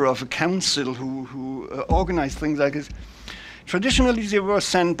member of a council who organized things like this. Traditionally, they were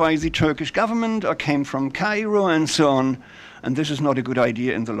sent by the Turkish government or came from Cairo and so on. And this is not a good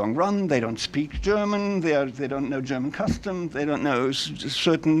idea in the long run. They don't speak German. They don't know German custom. They don't know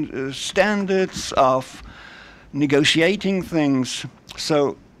certain standards of negotiating things.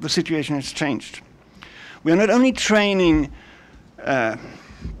 So the situation has changed. We are not only training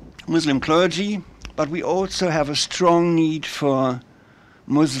Muslim clergy, but we also have a strong need for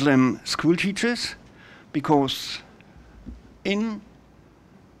Muslim school teachers, because in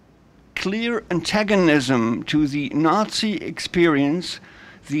clear antagonism to the Nazi experience,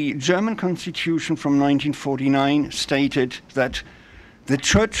 the German constitution from 1949 stated that the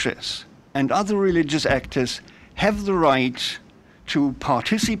churches and other religious actors have the right to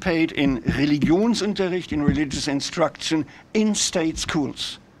participate in Religionsunterricht, in religious instruction, in state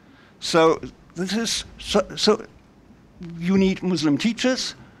schools. So this is so you need Muslim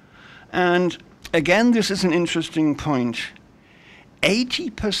teachers, and again, this is an interesting point.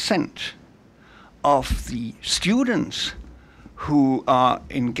 80% of the students who are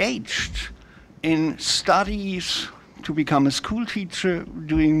engaged in studies to become a school teacher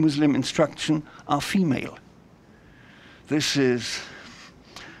doing Muslim instruction are female. This is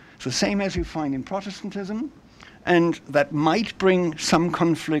the same as you find in Protestantism, and that might bring some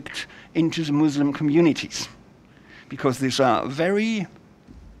conflict into the Muslim communities, because these are very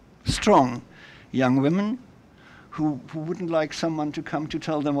strong young women who wouldn't like someone to come to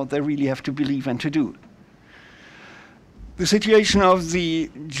tell them what they really have to believe and to do. The situation of the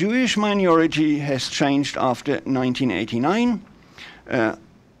Jewish minority has changed after 1989,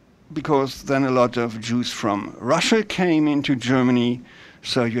 because then a lot of Jews from Russia came into Germany,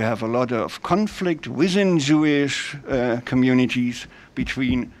 so you have a lot of conflict within Jewish communities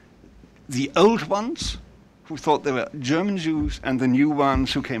between the old ones, who thought they were German Jews, and the new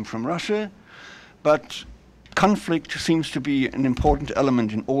ones who came from Russia. But conflict seems to be an important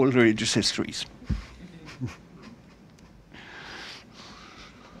element in all religious histories.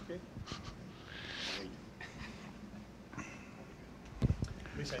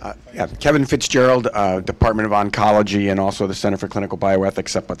 Yeah, Kevin Fitzgerald, Department of Oncology, and also the Center for Clinical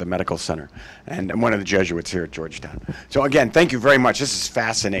Bioethics up at the Medical Center. And I'm one of the Jesuits here at Georgetown. So again, thank you very much. This is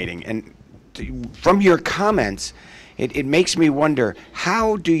fascinating. And from your comments, it makes me wonder,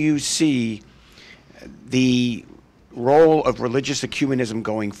 how do you see the role of religious ecumenism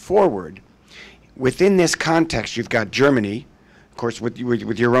going forward? Within this context, you've got Germany, of course, with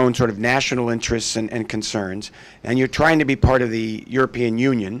your own sort of national interests and concerns, and you're trying to be part of the European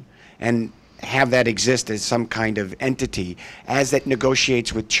Union and have that exist as some kind of entity as it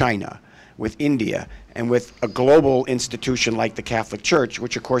negotiates with China, with India, and with a global institution like the Catholic Church,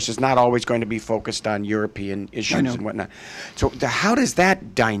 which of course is not always going to be focused on European issues and whatnot. So how does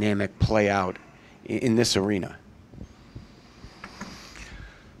that dynamic play out in this arena?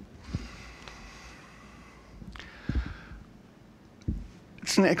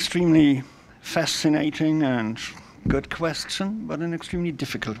 It's an extremely fascinating and good question, but an extremely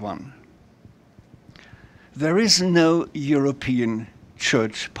difficult one. There is no European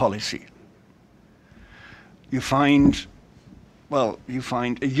church policy. You find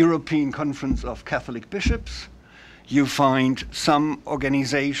a European Conference of Catholic Bishops. You find some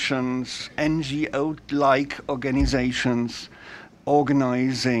organizations, NGO-like organizations,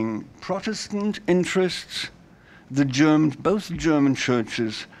 organizing Protestant interests. both the German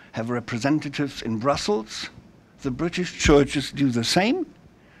churches have representatives in Brussels. The British churches do the same.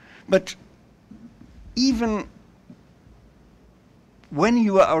 But even when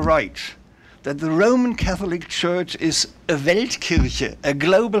you are right that the Roman Catholic Church is a Weltkirche, a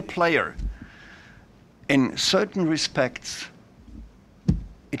global player, in certain respects,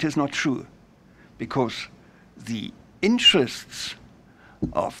 it is not true, because the interests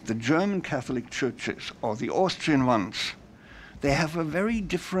of the German Catholic churches or the Austrian ones, they have a very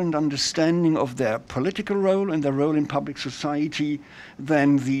different understanding of their political role and their role in public society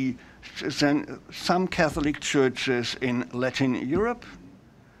than some Catholic churches in Latin Europe.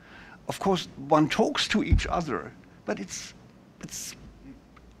 Of course, one talks to each other, but it's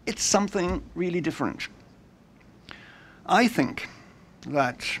something really different. I think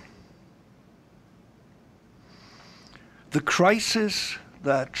that the crisis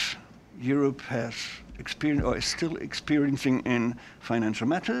that Europe has experienced or is still experiencing in financial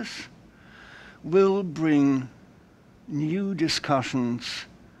matters will bring new discussions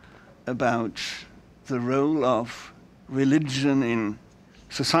about the role of religion in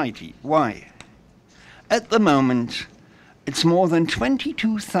society. Why? At the moment, it's more than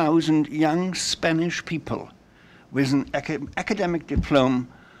 22,000 young Spanish people with an academic diploma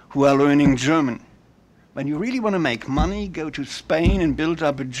who are learning German. When you really want to make money, go to Spain and build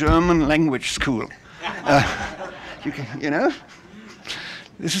up a German language school. You know,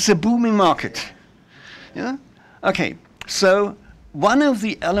 this is a booming market. Yeah? Okay, so one of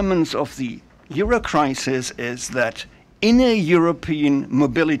the elements of the Euro crisis is that inner European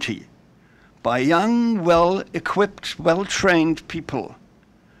mobility by young, well-equipped, well-trained people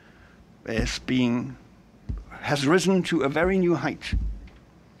has risen to a very new height.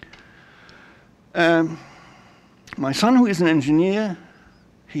 My son, who is an engineer,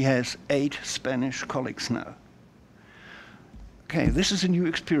 he has 8 Spanish colleagues now. Okay, this is a new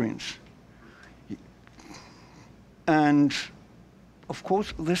experience. And of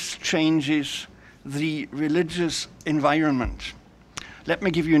course, this changes the religious environment. Let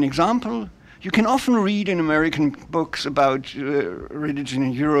me give you an example. You can often read in American books about religion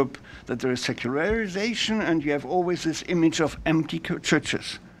in Europe that there is secularization, and you have always this image of empty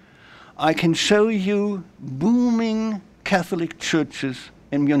churches. I can show you booming Catholic churches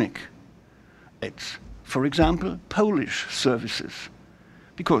in Munich. It's, for example, Polish services,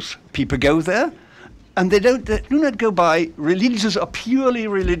 because people go there, and they do not go by religious or purely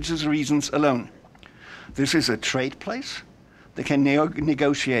religious reasons alone. This is a trade place. They can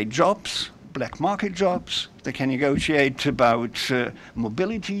negotiate jobs, black market jobs. They can negotiate about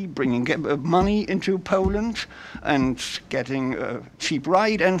mobility, bringing money into Poland and getting a cheap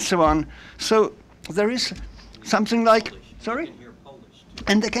ride and so on. So there is something like, sorry?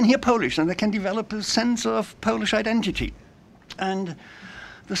 And they can hear Polish, and they can develop a sense of Polish identity. And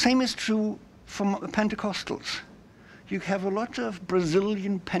the same is true for Pentecostals. You have a lot of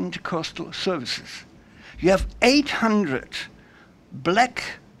Brazilian Pentecostal services. You have 800 black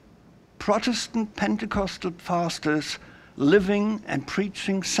Protestant Pentecostal pastors living and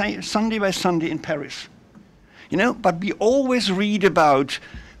preaching Sunday by Sunday in Paris. You know, but we always read about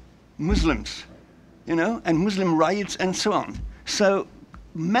Muslims, you know, and Muslim riots and so on. So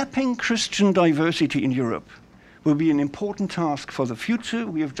mapping Christian diversity in Europe will be an important task for the future.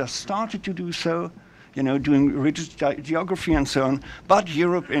 We have just started to do so, you know, doing religious geography and so on. But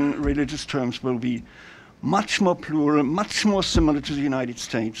Europe in religious terms will be much more plural, much more similar to the United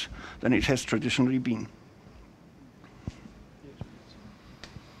States than it has traditionally been.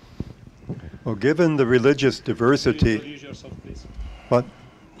 Well, given the religious diversity... Introduce yourself, please. What?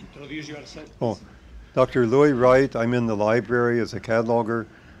 Introduce yourself. Oh, Dr. Louis Wright, I'm in the library as a cataloger,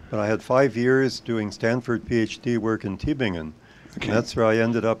 but I had 5 years doing Stanford PhD work in Tübingen. Okay. And that's where I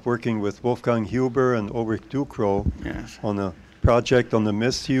ended up working with Wolfgang Huber and Ulrich Ducrow on a project on the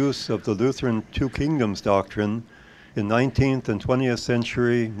misuse of the Lutheran Two Kingdoms doctrine in 19th and 20th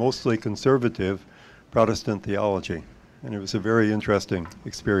century, mostly conservative Protestant theology. And it was a very interesting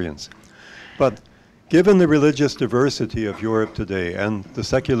experience. But given the religious diversity of Europe today and the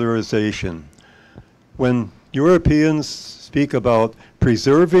secularization, when Europeans speak about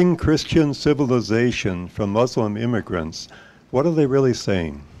preserving Christian civilization from Muslim immigrants, what are they really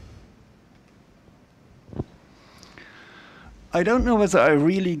saying? I don't know whether I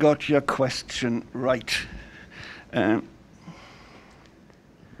really got your question right.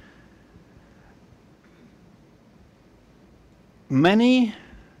 Many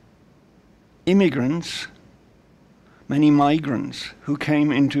immigrants, many migrants who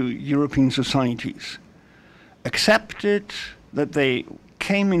came into European societies accepted that they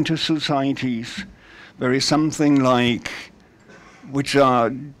came into societies there is something like, which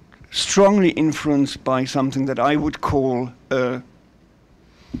are strongly influenced by something that I would call a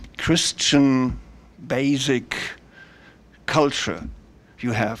Christian basic culture.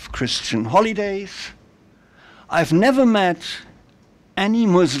 You have Christian holidays. I've never met any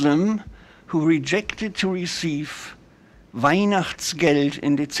Muslim who rejected to receive Weihnachtsgeld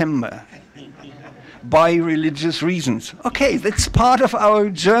in December by religious reasons. Okay, that's part of our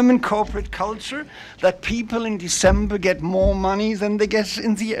German corporate culture, that people in December get more money than they get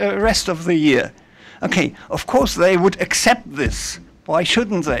in the rest of the year. Okay, of course they would accept this. Why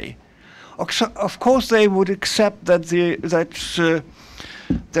shouldn't they? Of course they would accept that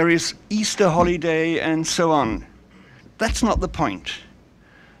there is Easter holiday and so on. That's not the point.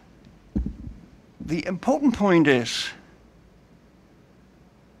 The important point is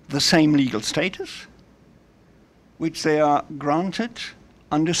the same legal status, which they are granted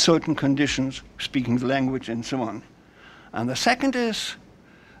under certain conditions, speaking the language and so on. And the second is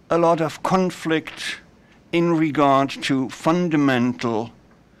a lot of conflict in regard to fundamental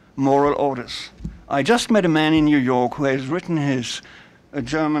moral orders. I just met a man in New York who has written his who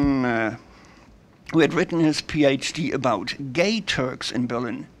had written his PhD about gay Turks in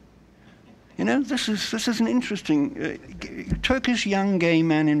Berlin. You know, this is an interesting Turkish young gay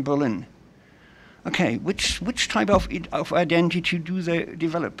man in Berlin. Okay, which type of identity do they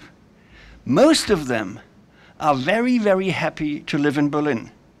develop? Most of them are very, very happy to live in Berlin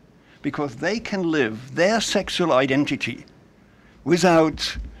because they can live their sexual identity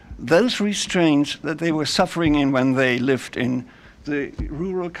without those restraints that they were suffering in when they lived in the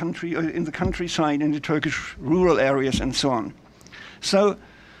rural country, or in the countryside, in the Turkish rural areas and so on. So,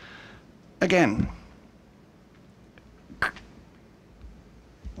 again,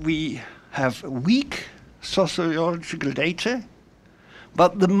 we have weak sociological data,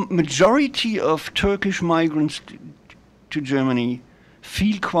 but the majority of Turkish migrants to Germany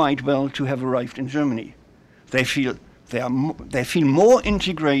feel quite well to have arrived in Germany. They feel more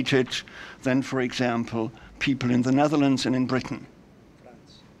integrated than, for example, people in the Netherlands and in Britain,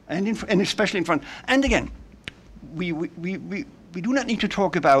 and especially in France. And again, we do not need to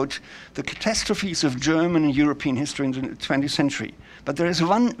talk about the catastrophes of German and European history in the 20th century. But there is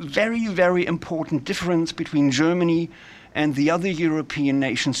one very, very important difference between Germany and the other European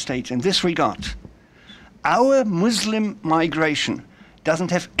nation states in this regard. Our Muslim migration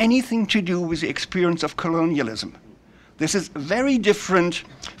doesn't have anything to do with the experience of colonialism. This is very different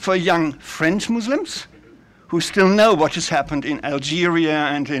for young French Muslims who still know what has happened in Algeria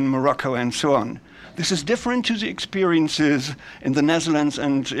and in Morocco and so on. This is different to the experiences in the Netherlands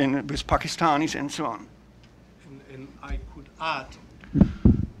and with Pakistanis and so on. And I could add,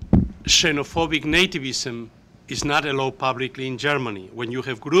 xenophobic nativism is not allowed publicly in Germany. When you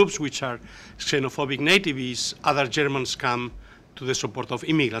have groups which are xenophobic nativists, other Germans come to the support of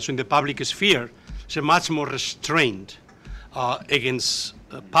immigrants. So in the public sphere, it's a much more restrained against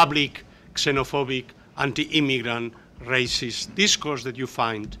public xenophobic, anti-immigrant, racist discourse that you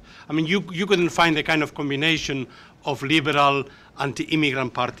find. I mean, you couldn't find the kind of combination of liberal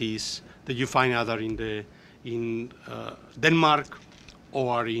anti-immigrant parties that you find either in Denmark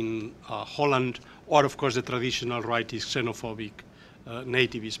or in Holland, or of course the traditional rightist xenophobic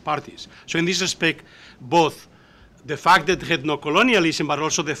nativist parties. So in this respect, both the fact that they had no colonialism, but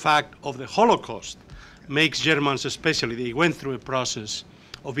also the fact of the Holocaust makes Germans especially, they went through a process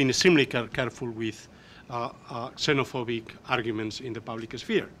of being extremely careful with xenophobic arguments in the public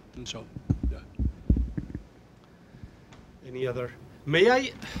sphere. And so, yeah. Any other? May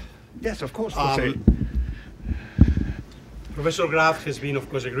I? Yes, of course. Professor Graf has been, of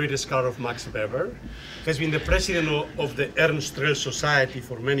course, a great scholar of Max Weber, has been the president of the Ernst-Troeltsch-Society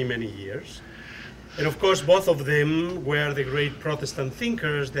for many, many years. And of course, both of them were the great Protestant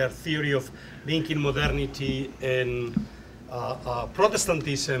thinkers. Their theory of linking modernity and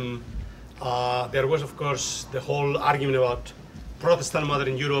Protestantism. There was, of course, the whole argument about Protestant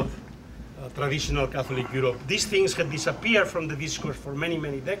modern Europe, traditional Catholic Europe. These things had disappeared from the discourse for many,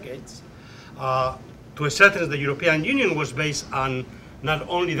 many decades. To a certain extent, the European Union was based on not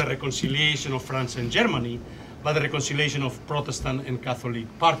only the reconciliation of France and Germany, but the reconciliation of Protestant and Catholic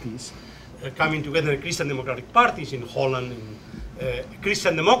parties, coming together, Christian democratic parties in Holland.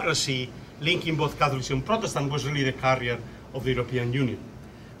 Christian democracy, linking both Catholics and Protestant, was really the carrier of the European Union.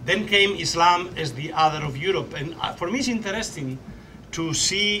 Then came Islam as the other of Europe. And for me, it's interesting to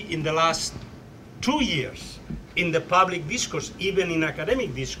see in the last 2 years, in the public discourse, even in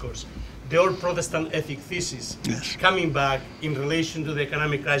academic discourse, the old Protestant ethic thesis coming back in relation to the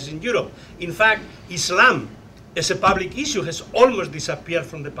economic crisis in Europe. In fact, Islam as a public issue has almost disappeared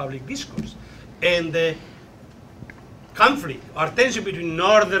from the public discourse. And the conflict or tension between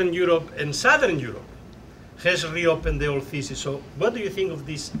Northern Europe and Southern Europe has reopened the old thesis. So what do you think of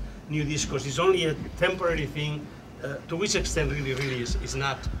this new discourse? Is only a temporary thing? To which extent really is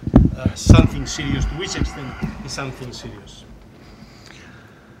not something serious? To which extent is something serious?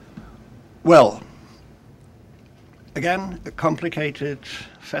 Well, again, a complicated,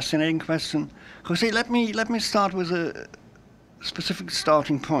 fascinating question. Jose, let me start with a specific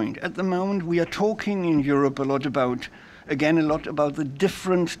starting point. At the moment, we are talking in Europe a lot about the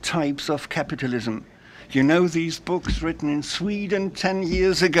different types of capitalism. You know these books written in Sweden 10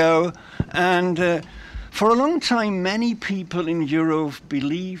 years ago, and for a long time, many people in Europe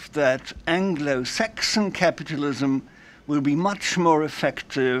believed that Anglo-Saxon capitalism will be much more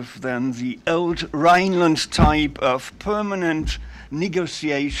effective than the old Rhineland type of permanent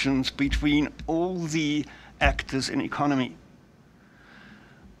negotiations between all the actors in economy.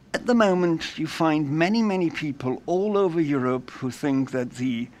 At the moment, you find many people all over Europe who think that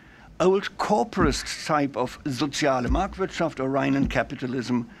the old corporatist type of soziale Marktwirtschaft or Rhineland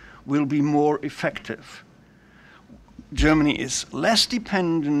capitalism will be more effective. Germany is less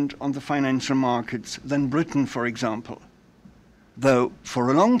dependent on the financial markets than Britain, for example. Though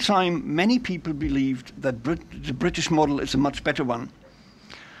for a long time, many people believed that the British model is a much better one.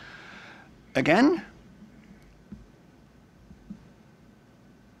 Again,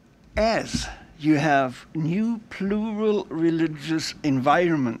 as you have new plural religious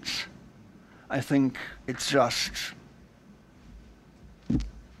environments, I think it's just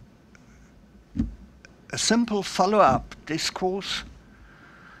a simple follow-up discourse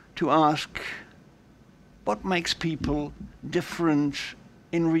to ask what makes people different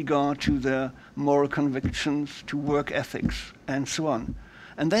in regard to their moral convictions, to work ethics, and so on.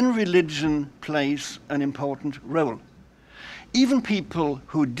 And then religion plays an important role. Even people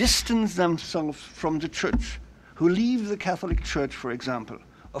who distance themselves from the church, who leave the Catholic Church, for example,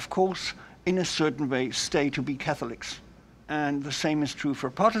 of course, in a certain way, stay to be Catholics. And the same is true for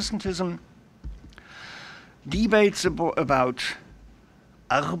Protestantism. Debates about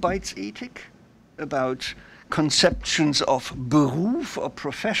Arbeitsethik, about conceptions of Beruf or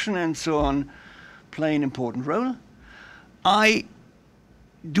profession and so on, play an important role. I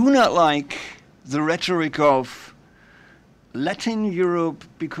do not like the rhetoric of Latin Europe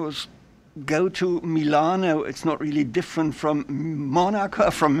because go to Milano, it's not really different from Monaco,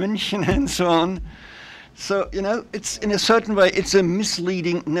 from München and so on. So, you know, it's in a certain way, it's a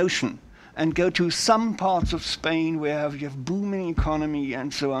misleading notion. And go to some parts of Spain where you have booming economy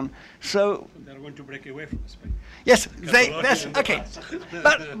and so on. So they're going to break away from Spain. Yes, that's okay.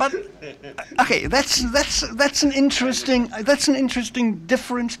 But okay, that's an interesting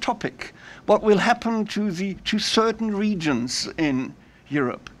different topic. What will happen to certain regions in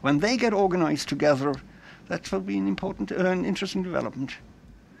Europe when they get organized together? That will be an important, interesting development.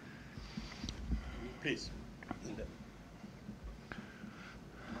 Please.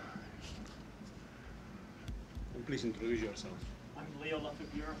 Please introduce yourself. I'm Leo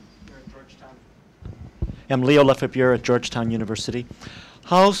Lefebvre here at Georgetown. I'm Leo Lefebvre at Georgetown University.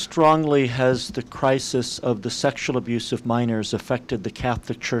 How strongly has the crisis of the sexual abuse of minors affected the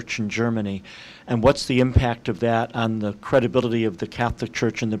Catholic Church in Germany, and what's the impact of that on the credibility of the Catholic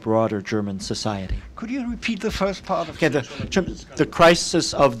Church in the broader German society? Could you repeat the first part of the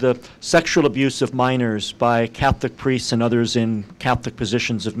crisis of the sexual abuse of minors by Catholic priests and others in Catholic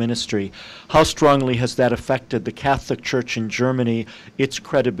positions of ministry? How strongly has that affected the Catholic Church in Germany, its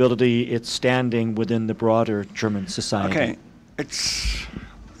credibility, its standing within the broader German society? Okay.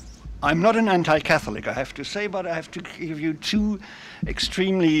 I'm not an anti-Catholic, I have to say, but I have to give you two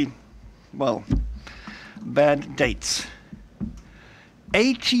extremely, well, bad dates.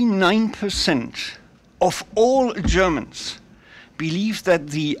 89% of all Germans believe that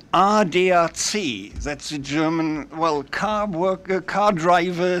the ADAC, that's the German, well, car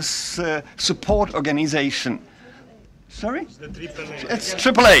drivers support organization. Sorry? It's the AAA. It's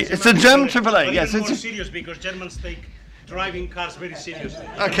AAA. It's a German AAA. Yes, it's more serious because Germans take driving cars very seriously.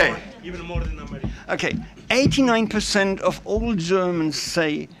 Okay. Even more than America. Okay. 89% of all Germans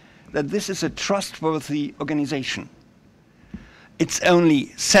say that this is a trustworthy organization. It's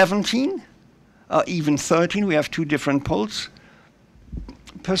only 17, or even 13, we have two different polls,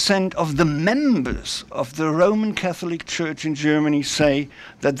 % of the members of the Roman Catholic Church in Germany say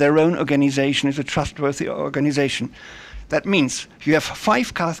that their own organization is a trustworthy organization. That means you have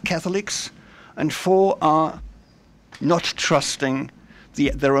 5 Catholics and 4 are not trusting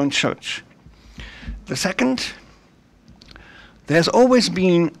their own church. The second, there's always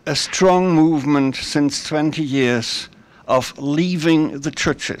been a strong movement since 20 years of leaving the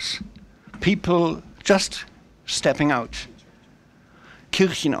churches. people just stepping out.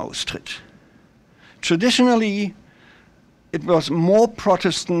 Kirchenaustritt. Traditionally, it was more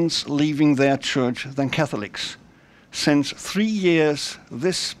Protestants leaving their church than Catholics. Since 3 years,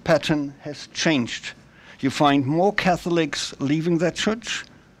 this pattern has changed. You find more Catholics leaving their church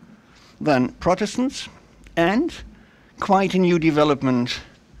than Protestants, and quite a new development.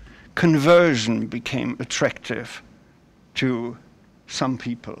 Conversion became attractive to some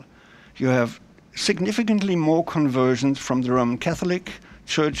people. You have significantly more conversions from the Roman Catholic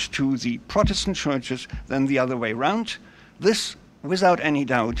Church to the Protestant churches than the other way around. This, without any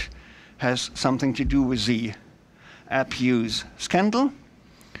doubt, has something to do with the abuse scandal.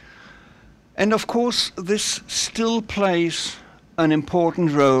 And of course, this still plays an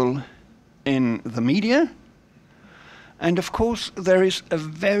important role in the media. And of course, there is a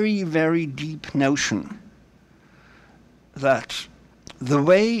very, very deep notion that the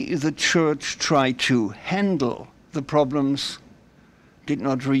way the church tried to handle the problems did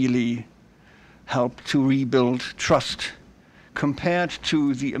not really help to rebuild trust. Compared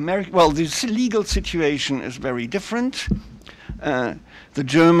to the American, well, the legal situation is very different. The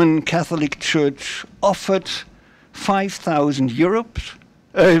German Catholic Church offered 5,000 euros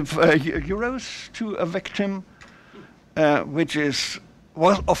to a victim, which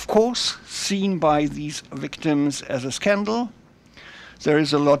was of course seen by these victims as a scandal. There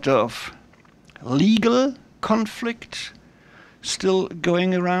is a lot of legal conflict still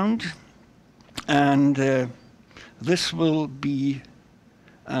going around, and this will be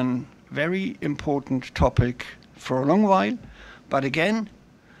a very important topic for a long while. But again,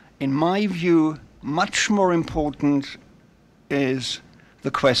 in my view, much more important is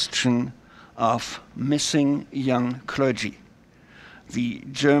the question of missing young clergy. The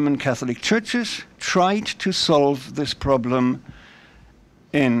German Catholic churches tried to solve this problem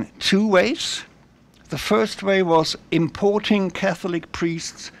in 2 ways. The first way was importing Catholic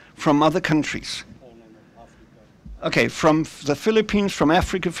priests from other countries. Okay, from the Philippines, from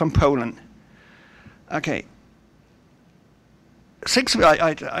Africa, from Poland. Okay.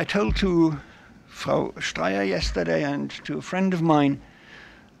 I told to Frau Streyer yesterday and to a friend of mine,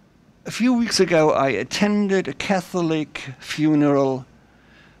 a few weeks ago I attended a Catholic funeral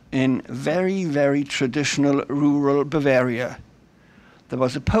in very, very traditional rural Bavaria. There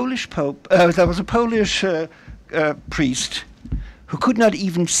was a Polish priest who could not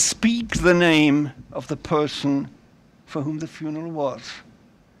even speak the name of the person for whom the funeral was.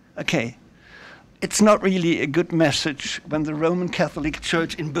 Okay. It's not really a good message when the Roman Catholic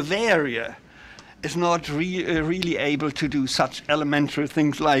Church in Bavaria is not really able to do such elementary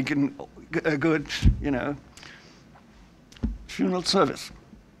things like a good, funeral service.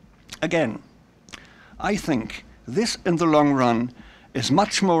 Again, I think this in the long run is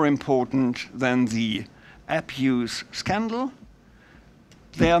much more important than the abuse scandal.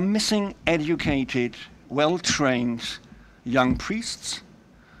 They are missing educated, well-trained young priests.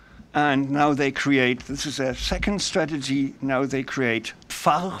 And now they create, this is their second strategy, now they create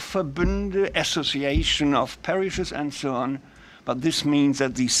Pfarrverbünde, association of parishes and so on. But this means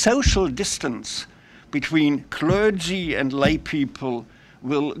that the social distance between clergy and lay people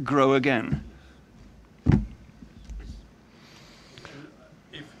will grow again.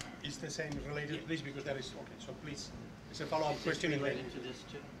 If it's the same related, please, because that is, okay, so please, it's a follow-up question related to this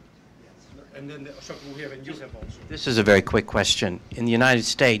too. And then we have a you have also. This is a very quick question. In the United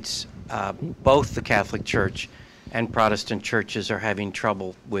States, both the Catholic Church and Protestant churches are having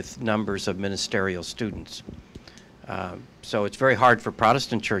trouble with numbers of ministerial students. So it's very hard for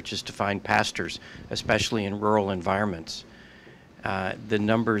Protestant churches to find pastors, especially in rural environments. The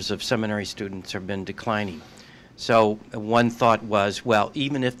numbers of seminary students have been declining. So one thought was, well,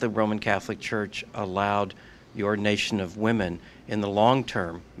 even if the Roman Catholic Church allowed the ordination of women, in the long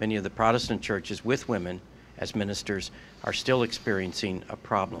term, many of the Protestant churches with women as ministers are still experiencing a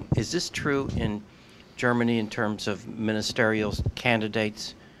problem. Is this true in Germany in terms of ministerial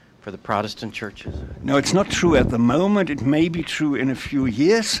candidates for the Protestant churches? No, it's not true at the moment. It may be true in a few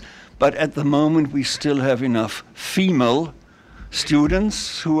years, but at the moment we still have enough female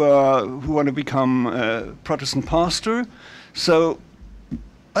students who want to become a Protestant pastor. So,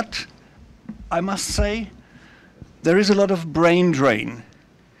 but I must say, there is a lot of brain drain.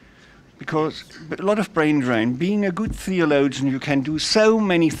 Being a good theologian, you can do so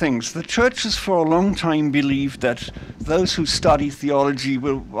many things. The churches for a long time believed that those who study theology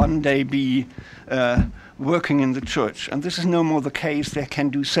will one day be working in the church. And this is no more the case. They can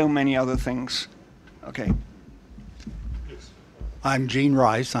do so many other things. Okay. I'm Gene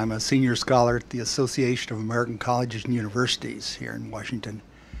Rice. I'm a senior scholar at the Association of American Colleges and Universities here in Washington.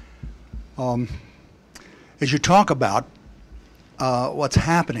 As you talk about what's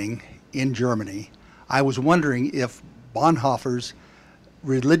happening in Germany, I was wondering if Bonhoeffer's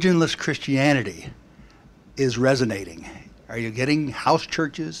religionless Christianity is resonating. Are you getting house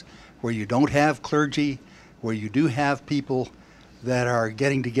churches where you don't have clergy, where you do have people that are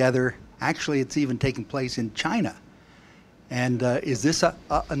getting together? Actually, it's even taking place in China. And is this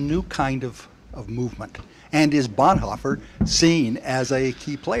a new kind of movement? And is Bonhoeffer seen as a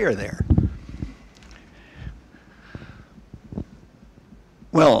key player there?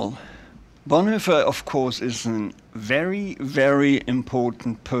 Well, Bonhoeffer, of course, is a very, very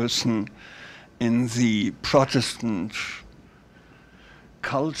important person in the Protestant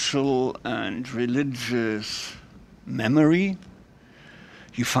cultural and religious memory.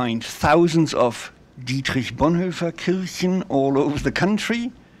 You find thousands of Dietrich Bonhoeffer Kirchen all over the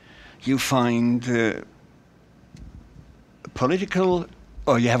country. You find you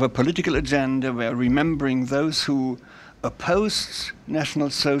have a political agenda where remembering those who opposed National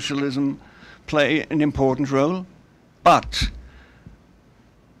Socialism play an important role. But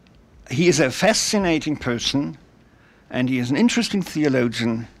he is a fascinating person, and he is an interesting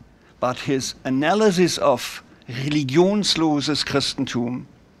theologian, but his analysis of religionsloses Christentum,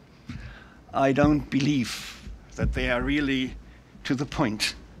 I don't believe that they are really to the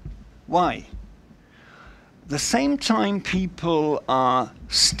point. Why? The same time people are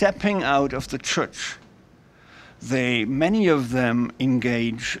stepping out of the church, many of them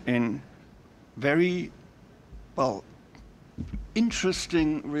engage in very, well,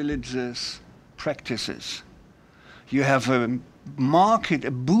 interesting religious practices. You have a market,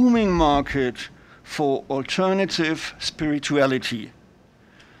 a booming market for alternative spirituality.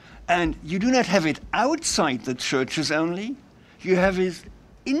 And you do not have it outside the churches only, you have it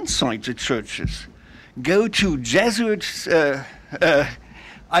inside the churches. Go to Jesuits,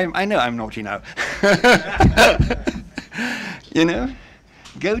 I know I'm naughty now. You know,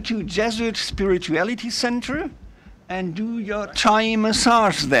 go to Jesuit Spirituality Center and do your Thai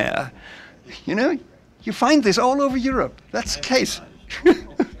massage there. You know, you find this all over Europe. That's the case.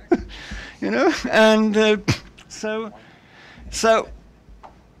 You know, and so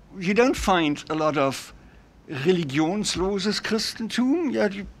you don't find a lot of religionsloses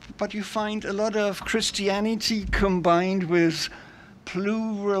Christentum, but you find a lot of Christianity combined with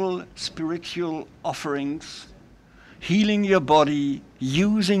plural spiritual offerings, healing your body,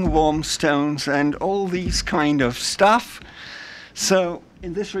 using warm stones, and all these kind of stuff. So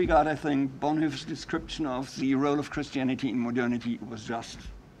in this regard, I think Bonhoeffer's description of the role of Christianity in modernity was just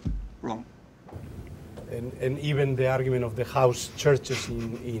wrong. And even the argument of the house churches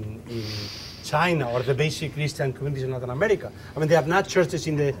in China or the basic Christian communities in Latin America. I mean, they are not churches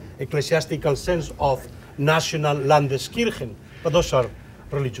in the ecclesiastical sense of national Landeskirchen, but those are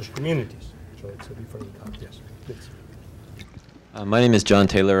religious communities. So it's a different part, yes. Please. My name is John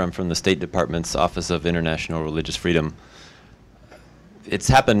Taylor. I'm from the State Department's Office of International Religious Freedom. It's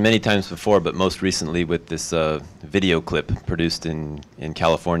happened many times before, but most recently with this video clip produced in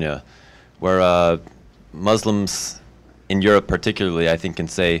California, where Muslims in Europe particularly, I think, can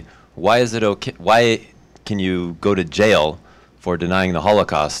say, why is it okay, why can you go to jail for denying the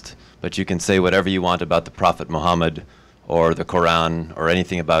Holocaust, but you can say whatever you want about the Prophet Muhammad or the Quran or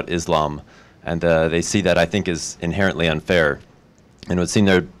anything about Islam, and they see that, I think, is inherently unfair. And it would seem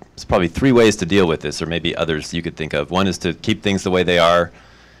there's probably three ways to deal with this, or maybe others you could think of. One is to keep things the way they are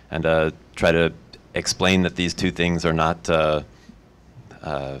and try to explain that these two things are not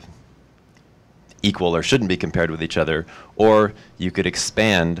equal or shouldn't be compared with each other, or you could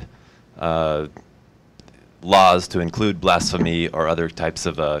expand laws to include blasphemy or other types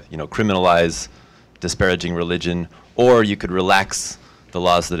of, criminalize disparaging religion, or you could relax the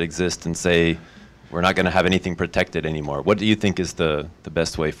laws that exist and say, we're not going to have anything protected anymore. What do you think is the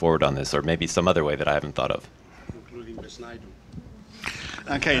best way forward on this, or maybe some other way that I haven't thought of? Including the Snyder.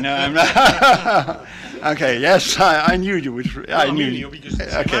 Okay, no, I'm not. Okay, yes, I knew you would. I knew you. Because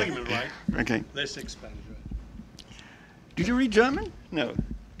it's an argument, right? Okay. Let's expand. Did you read German? No.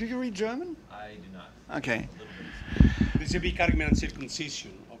 Do you read German? I do not. Okay. There's a big argument on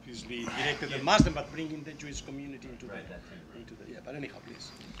circumcision, obviously directed at Muslim, but bringing the Jewish community into the. Yeah, but anyhow,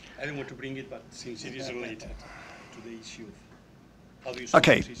 please. I didn't want to bring it, but since it is related to the issue of how do you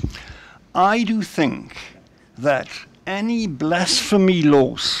circumcision. Okay. I do think that any blasphemy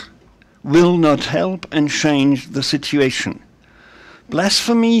laws will not help and change the situation.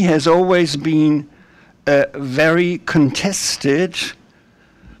 Blasphemy has always been a very contested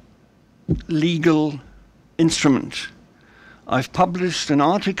legal instrument. I've published an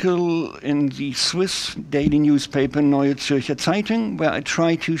article in the Swiss daily newspaper Neue Zürcher Zeitung, where I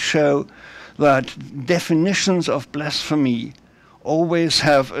try to show that definitions of blasphemy always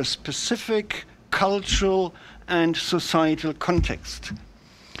have a specific cultural and societal context.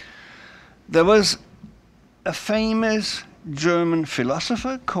 There was a famous German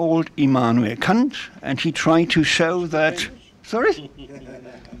philosopher called Immanuel Kant, and he tried to show that... Famous? Sorry?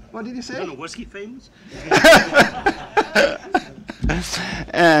 What did he say? No, was he famous?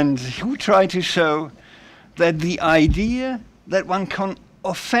 And who tried to show that the idea that one can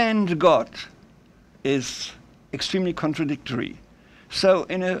offend God is extremely contradictory. So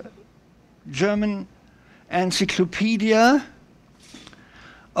in a German encyclopedia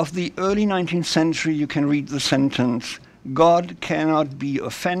of the early 19th century, you can read the sentence, God cannot be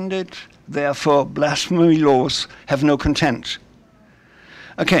offended, therefore blasphemy laws have no content.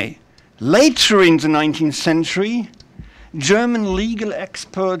 Okay, later in the 19th century, German legal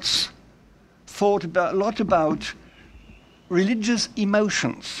experts thought a lot about religious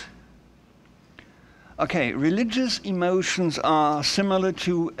emotions. Okay, religious emotions are similar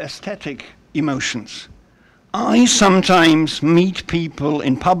to aesthetic emotions. I sometimes meet people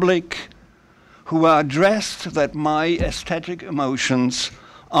in public who are dressed that my aesthetic emotions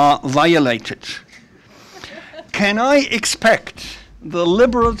are violated. Can I expect the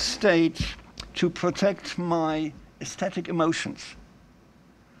liberal state to protect my aesthetic emotions?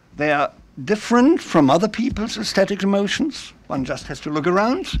 They are different from other people's aesthetic emotions. One just has to look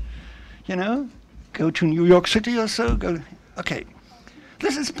around, you know, go to New York City or so, okay.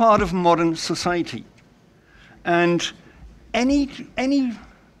 This is part of modern society. And any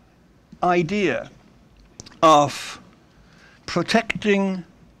idea of protecting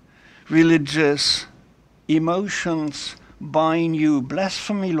religious emotions by new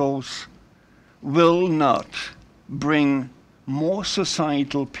blasphemy laws will not bring more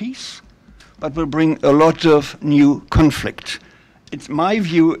societal peace, but will bring a lot of new conflict. It's my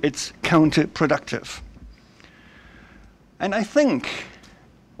view, it's counterproductive. And I think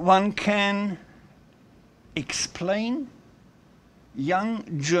one can explain young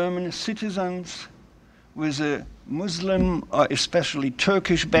German citizens with a Muslim or especially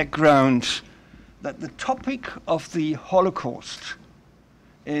Turkish background that the topic of the Holocaust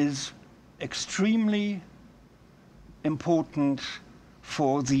is extremely important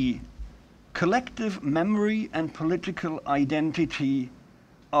for the collective memory and political identity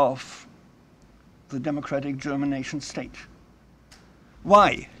of the democratic German nation state.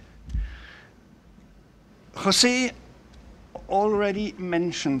 Why? José already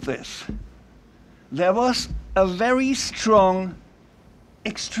mentioned this. There was a very strong,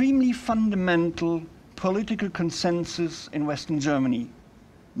 extremely fundamental political consensus in Western Germany.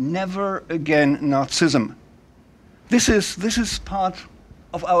 Never again Nazism. This is part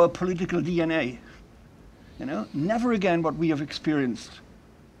of our political DNA. You know, never again what we have experienced,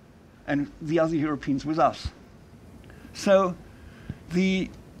 and the other Europeans with us. So the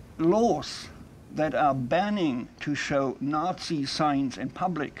laws that are banning to show Nazi signs in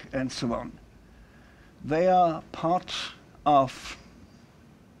public and so on, they are part of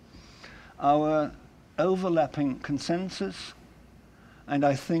our overlapping consensus, and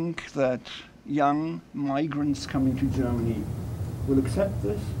I think that young migrants coming to Germany will accept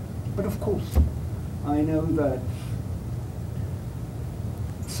this. But of course, I know that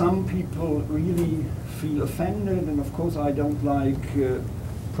some people really feel offended, and of course I don't like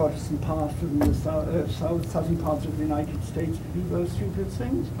Protestant pastors in the southern parts of the United States to do those stupid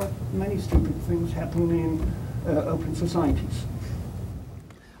things, but many stupid things happen in open societies.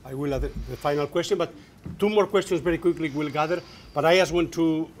 I will add the final question, but two more questions very quickly we'll gather. But I just want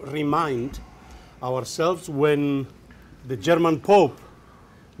to remind ourselves when the German Pope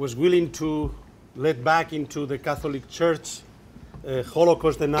was willing to let back into the Catholic Church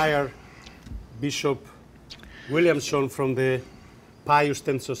Holocaust denier Bishop Williamson from the Pius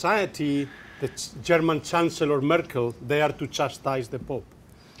X Society, the German Chancellor Merkel, they are to chastise the Pope.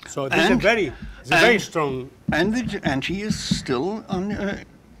 So this is a very strong... And he is still on...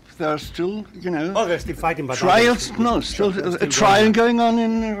 there are still, you know... Oh, they're still fighting, but... Trials, still a trial going on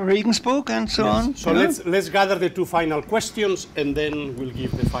in Regensburg and so on. So let's gather the two final questions, and then we'll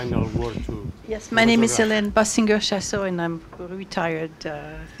give the final word to... Yes, my name is Hélène Bassinger-Chassot, and I'm a retired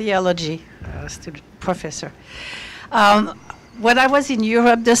theology student professor. When I was in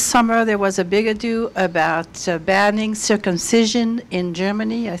Europe this summer, there was a big ado about banning circumcision in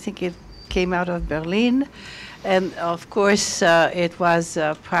Germany. I think it came out of Berlin. And of course, it was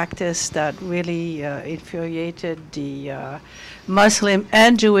a practice that really infuriated the Muslim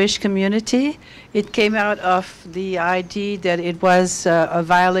and Jewish community. It came out of the idea that it was a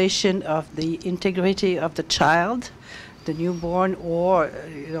violation of the integrity of the child, the newborn or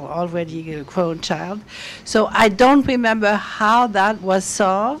already a grown child. So I don't remember how that was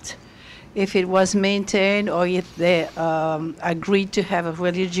solved, if it was maintained or if they agreed to have a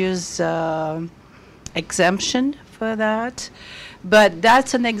religious exemption for that. But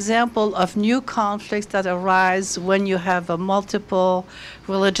that's an example of new conflicts that arise when you have a multiple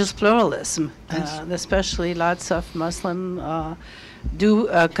religious pluralism. Especially lots of Muslims do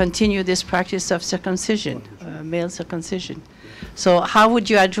continue this practice of circumcision, male circumcision. So how would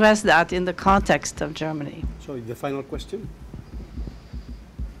you address that in the context of Germany? So the final question.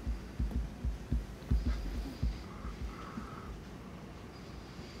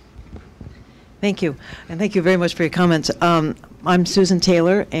 Thank you, and thank you very much for your comments. I'm Susan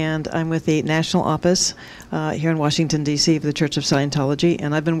Taylor, and I'm with the National Office here in Washington, D.C. of the Church of Scientology,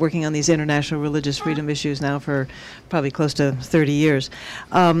 and I've been working on these international religious freedom issues now for probably close to 30 years.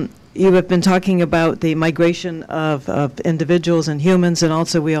 You have been talking about the migration of individuals and humans, and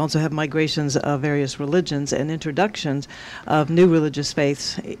also we also have migrations of various religions and introductions of new religious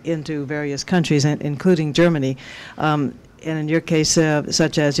faiths into various countries, including Germany. And in your case,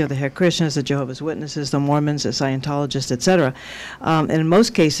 such as the Hare Krishnas, the Jehovah's Witnesses, the Mormons, the Scientologists, etc. And in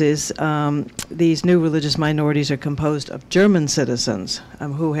most cases, these new religious minorities are composed of German citizens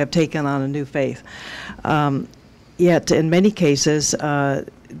who have taken on a new faith. Yet, in many cases,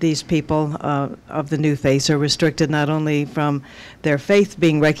 these people of the new faiths are restricted not only from their faith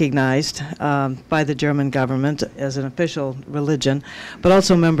being recognized by the German government as an official religion, but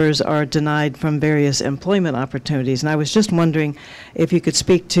also members are denied from various employment opportunities. And I was just wondering if you could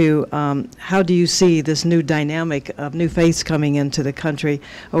speak to how do you see this new dynamic of new faiths coming into the country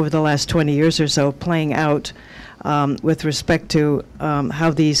over the last 20 years or so playing out with respect to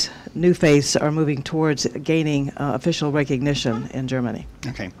how these new faiths are moving towards gaining official recognition in Germany.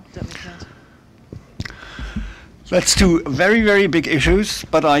 Okay. Does that make sense? That's two very, very big issues,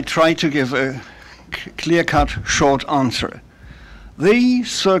 but I try to give a clear-cut, short answer. The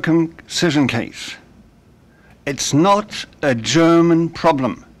circumcision case, it's not a German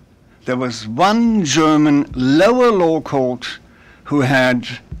problem. There was one German lower law court who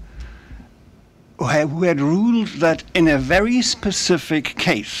had ruled that in a very specific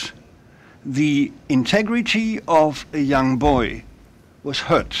case, the integrity of a young boy was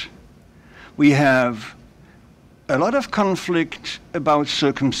hurt. We have a lot of conflict about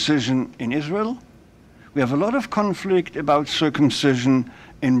circumcision in Israel. We have a lot of conflict about circumcision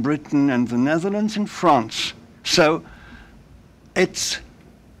in Britain and the Netherlands and France. So it's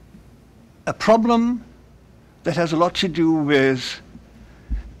a problem that has a lot to do with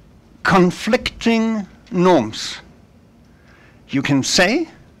conflicting norms. You can say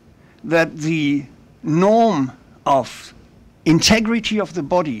that the norm of integrity of the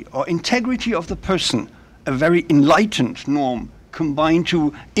body or integrity of the person, a very enlightened norm combined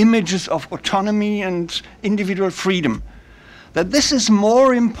to images of autonomy and individual freedom, that this is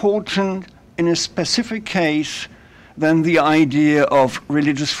more important in a specific case than the idea of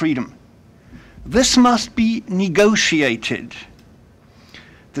religious freedom. This must be negotiated.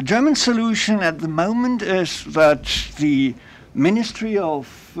 The German solution at the moment is that the Ministry of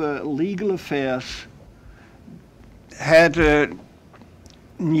Legal Affairs had a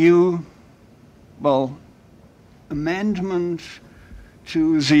new, amendment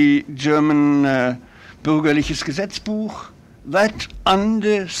to the German Bürgerliches Gesetzbuch that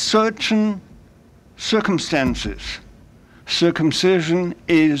under certain circumstances, circumcision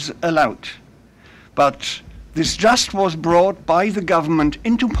is allowed. But this just was brought by the government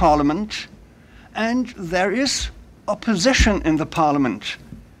into Parliament, and there is opposition in the Parliament.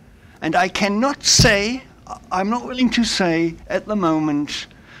 And I cannot say, I'm not willing to say at the moment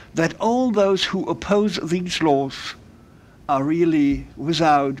that all those who oppose these laws are really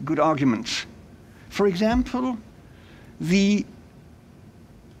without good arguments. For example,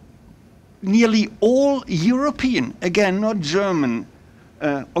 nearly all European, again not German,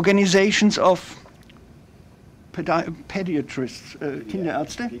 organizations of pediatrists,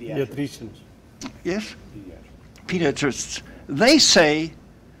 Kinderärzte? Pediatricians. Yes? Pediatrists. They say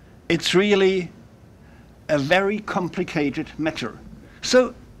it's really a very complicated matter.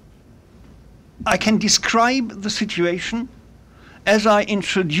 So I can describe the situation as I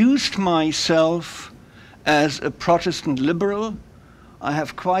introduced myself as a Protestant liberal. I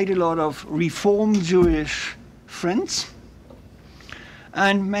have quite a lot of Reform Jewish friends,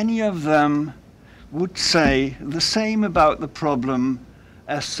 and many of them would say the same about the problem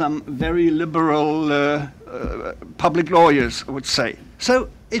as some very liberal public lawyers would say. So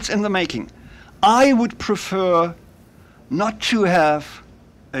it's in the making. I would prefer not to have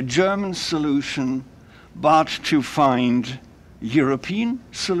a German solution, but to find European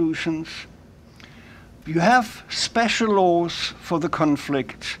solutions. You have special laws for the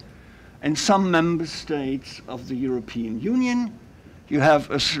conflict in some member states of the European Union. You have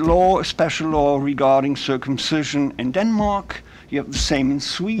a special law regarding circumcision in Denmark. You have the same in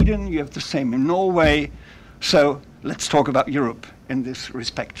Sweden. You have the same in Norway. So let's talk about Europe in this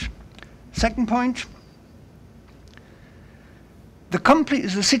respect. Second point,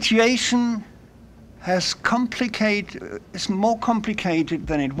 the situation is more complicated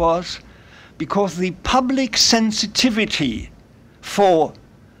than it was because the public sensitivity for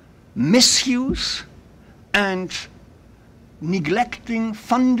misuse and neglecting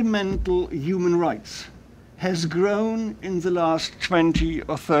fundamental human rights has grown in the last 20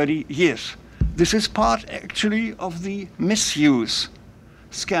 or 30 years. This is part actually of the misuse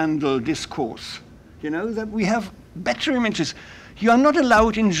scandal discourse. You know, that we have better images. You are not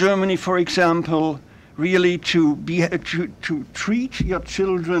allowed in Germany, for example, really to treat your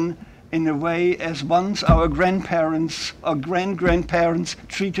children in a way as once our grandparents or grand-grandparents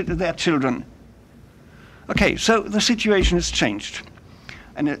treated their children. Okay, so the situation has changed.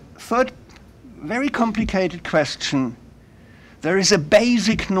 And a third very complicated question, there is a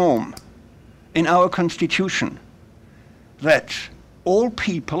basic norm in our constitution that all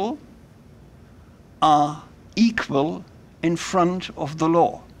people are equal in front of the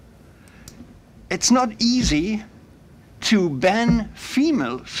law. It's not easy to ban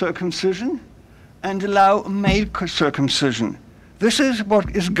female circumcision and allow male circumcision. This is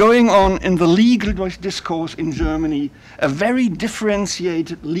what is going on in the legal discourse in Germany, a very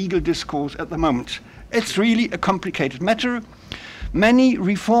differentiated legal discourse at the moment. It's really a complicated matter. Many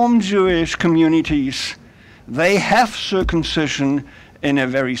Reform Jewish communities, they have circumcision in a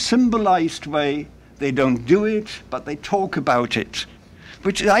very symbolized way. They don't do it, but they talk about it,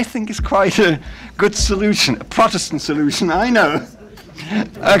 which I think is quite a good solution, a Protestant solution, I know.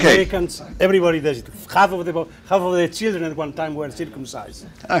 Okay. Americans, everybody does it. Half of the children at one time were circumcised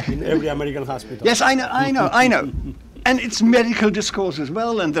in every American hospital. Yes, I know. And it's medical discourse as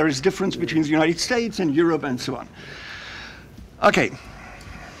well, and there is difference between the United States and Europe and so on. Okay.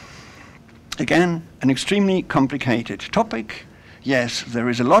 Again, an extremely complicated topic. Yes, there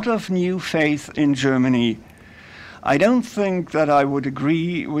is a lot of new faith in Germany. I don't think that I would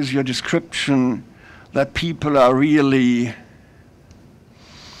agree with your description that people are really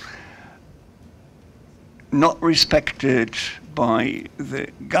not respected by the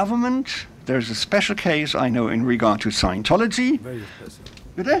government. There's a special case I know in regard to Scientology. Very special.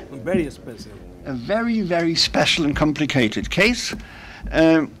 Bitte? Very special. A very, very special and complicated case.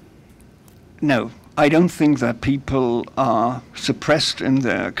 No, I don't think that people are suppressed in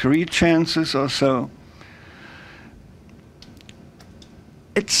their career chances or so.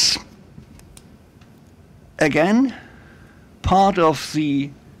 It's, again, part of the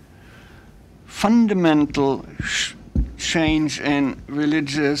fundamental change in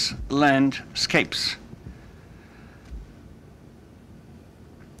religious landscapes.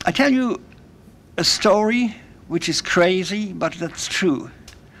 I tell you a story which is crazy, but that's true.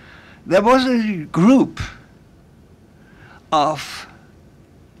 There was a group of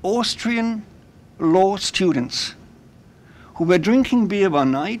Austrian law students who were drinking beer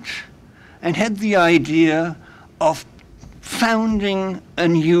one night and had the idea of founding a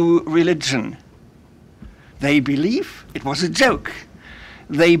new religion. They believed, it was a joke,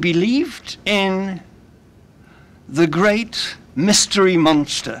 they believed in the great mystery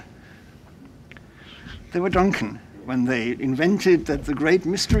monster. They were drunken when they invented that the great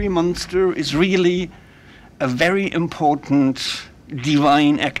mystery monster is really a very important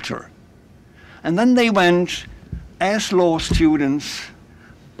divine actor. And then they went, as law students,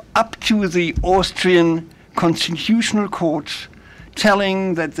 up to the Austrian Constitutional Court,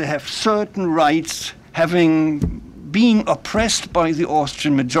 telling that they have certain rights, being oppressed by the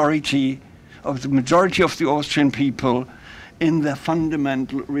Austrian majority of the Austrian people in their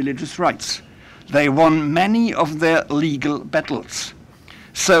fundamental religious rights. They won many of their legal battles.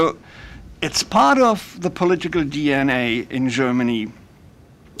 So it's part of the political DNA in Germany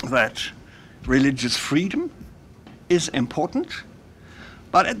that religious freedom is important,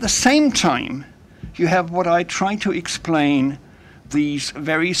 but at the same time, you have what I try to explain, these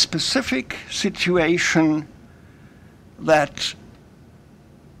very specific situation that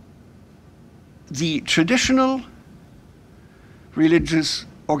the traditional religious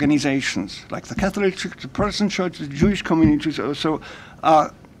organizations, like the Catholic Church, the Protestant Church, the Jewish communities also,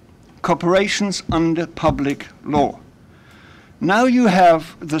 are corporations under public law. Now you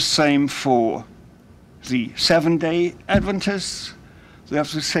have the same for the Seventh-day Adventists. You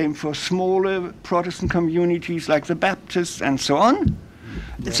have the same for smaller Protestant communities like the Baptists and so on.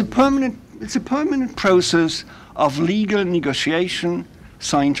 It's a permanent process of legal negotiation.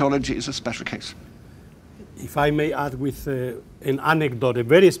 Scientology is a special case. If I may add with an anecdote, a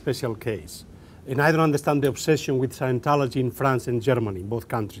very special case, and I don't understand the obsession with Scientology in France and Germany, both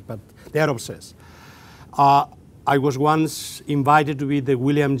countries, but they are obsessed. I was once invited to be the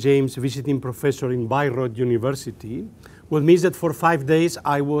William James visiting professor in Bayreuth University, which means that for 5 days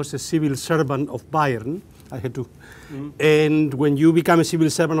I was a civil servant of Bayern. I had to, and when you become a civil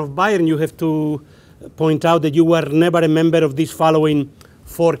servant of Bayern, you have to point out that you were never a member of these following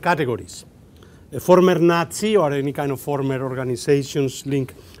 4 categories. A former Nazi or any kind of former organizations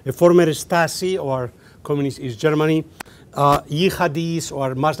link, a former Stasi or Communist East Germany, jihadis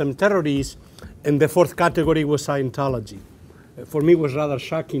or Muslim terrorists, and the 4th category was Scientology. For me, it was rather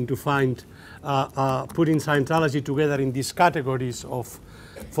shocking to find putting Scientology together in these categories of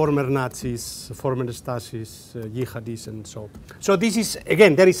former Nazis, former Stasis, jihadis, and so on. So this is,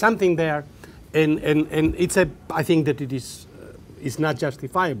 again, there is something there, and it's I think that it is it's not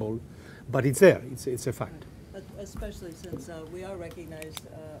justifiable, but it's there, it's a fact. Especially since we are recognized,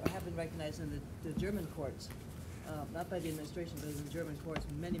 or have been recognized in the German courts, not by the administration, but in the German courts,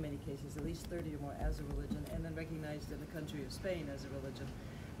 in many, many cases, at least 30 or more as a religion, and then recognized in the country of Spain as a religion,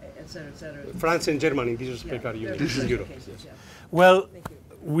 et cetera, et cetera. France and Germany, in this respect, are unique. This is Europe. Cases, yeah. Well,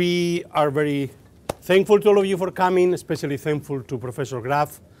 we are very thankful to all of you for coming, especially thankful to Professor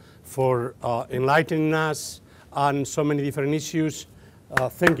Graf for enlightening us on so many different issues.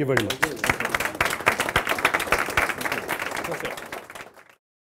 Thank you very much.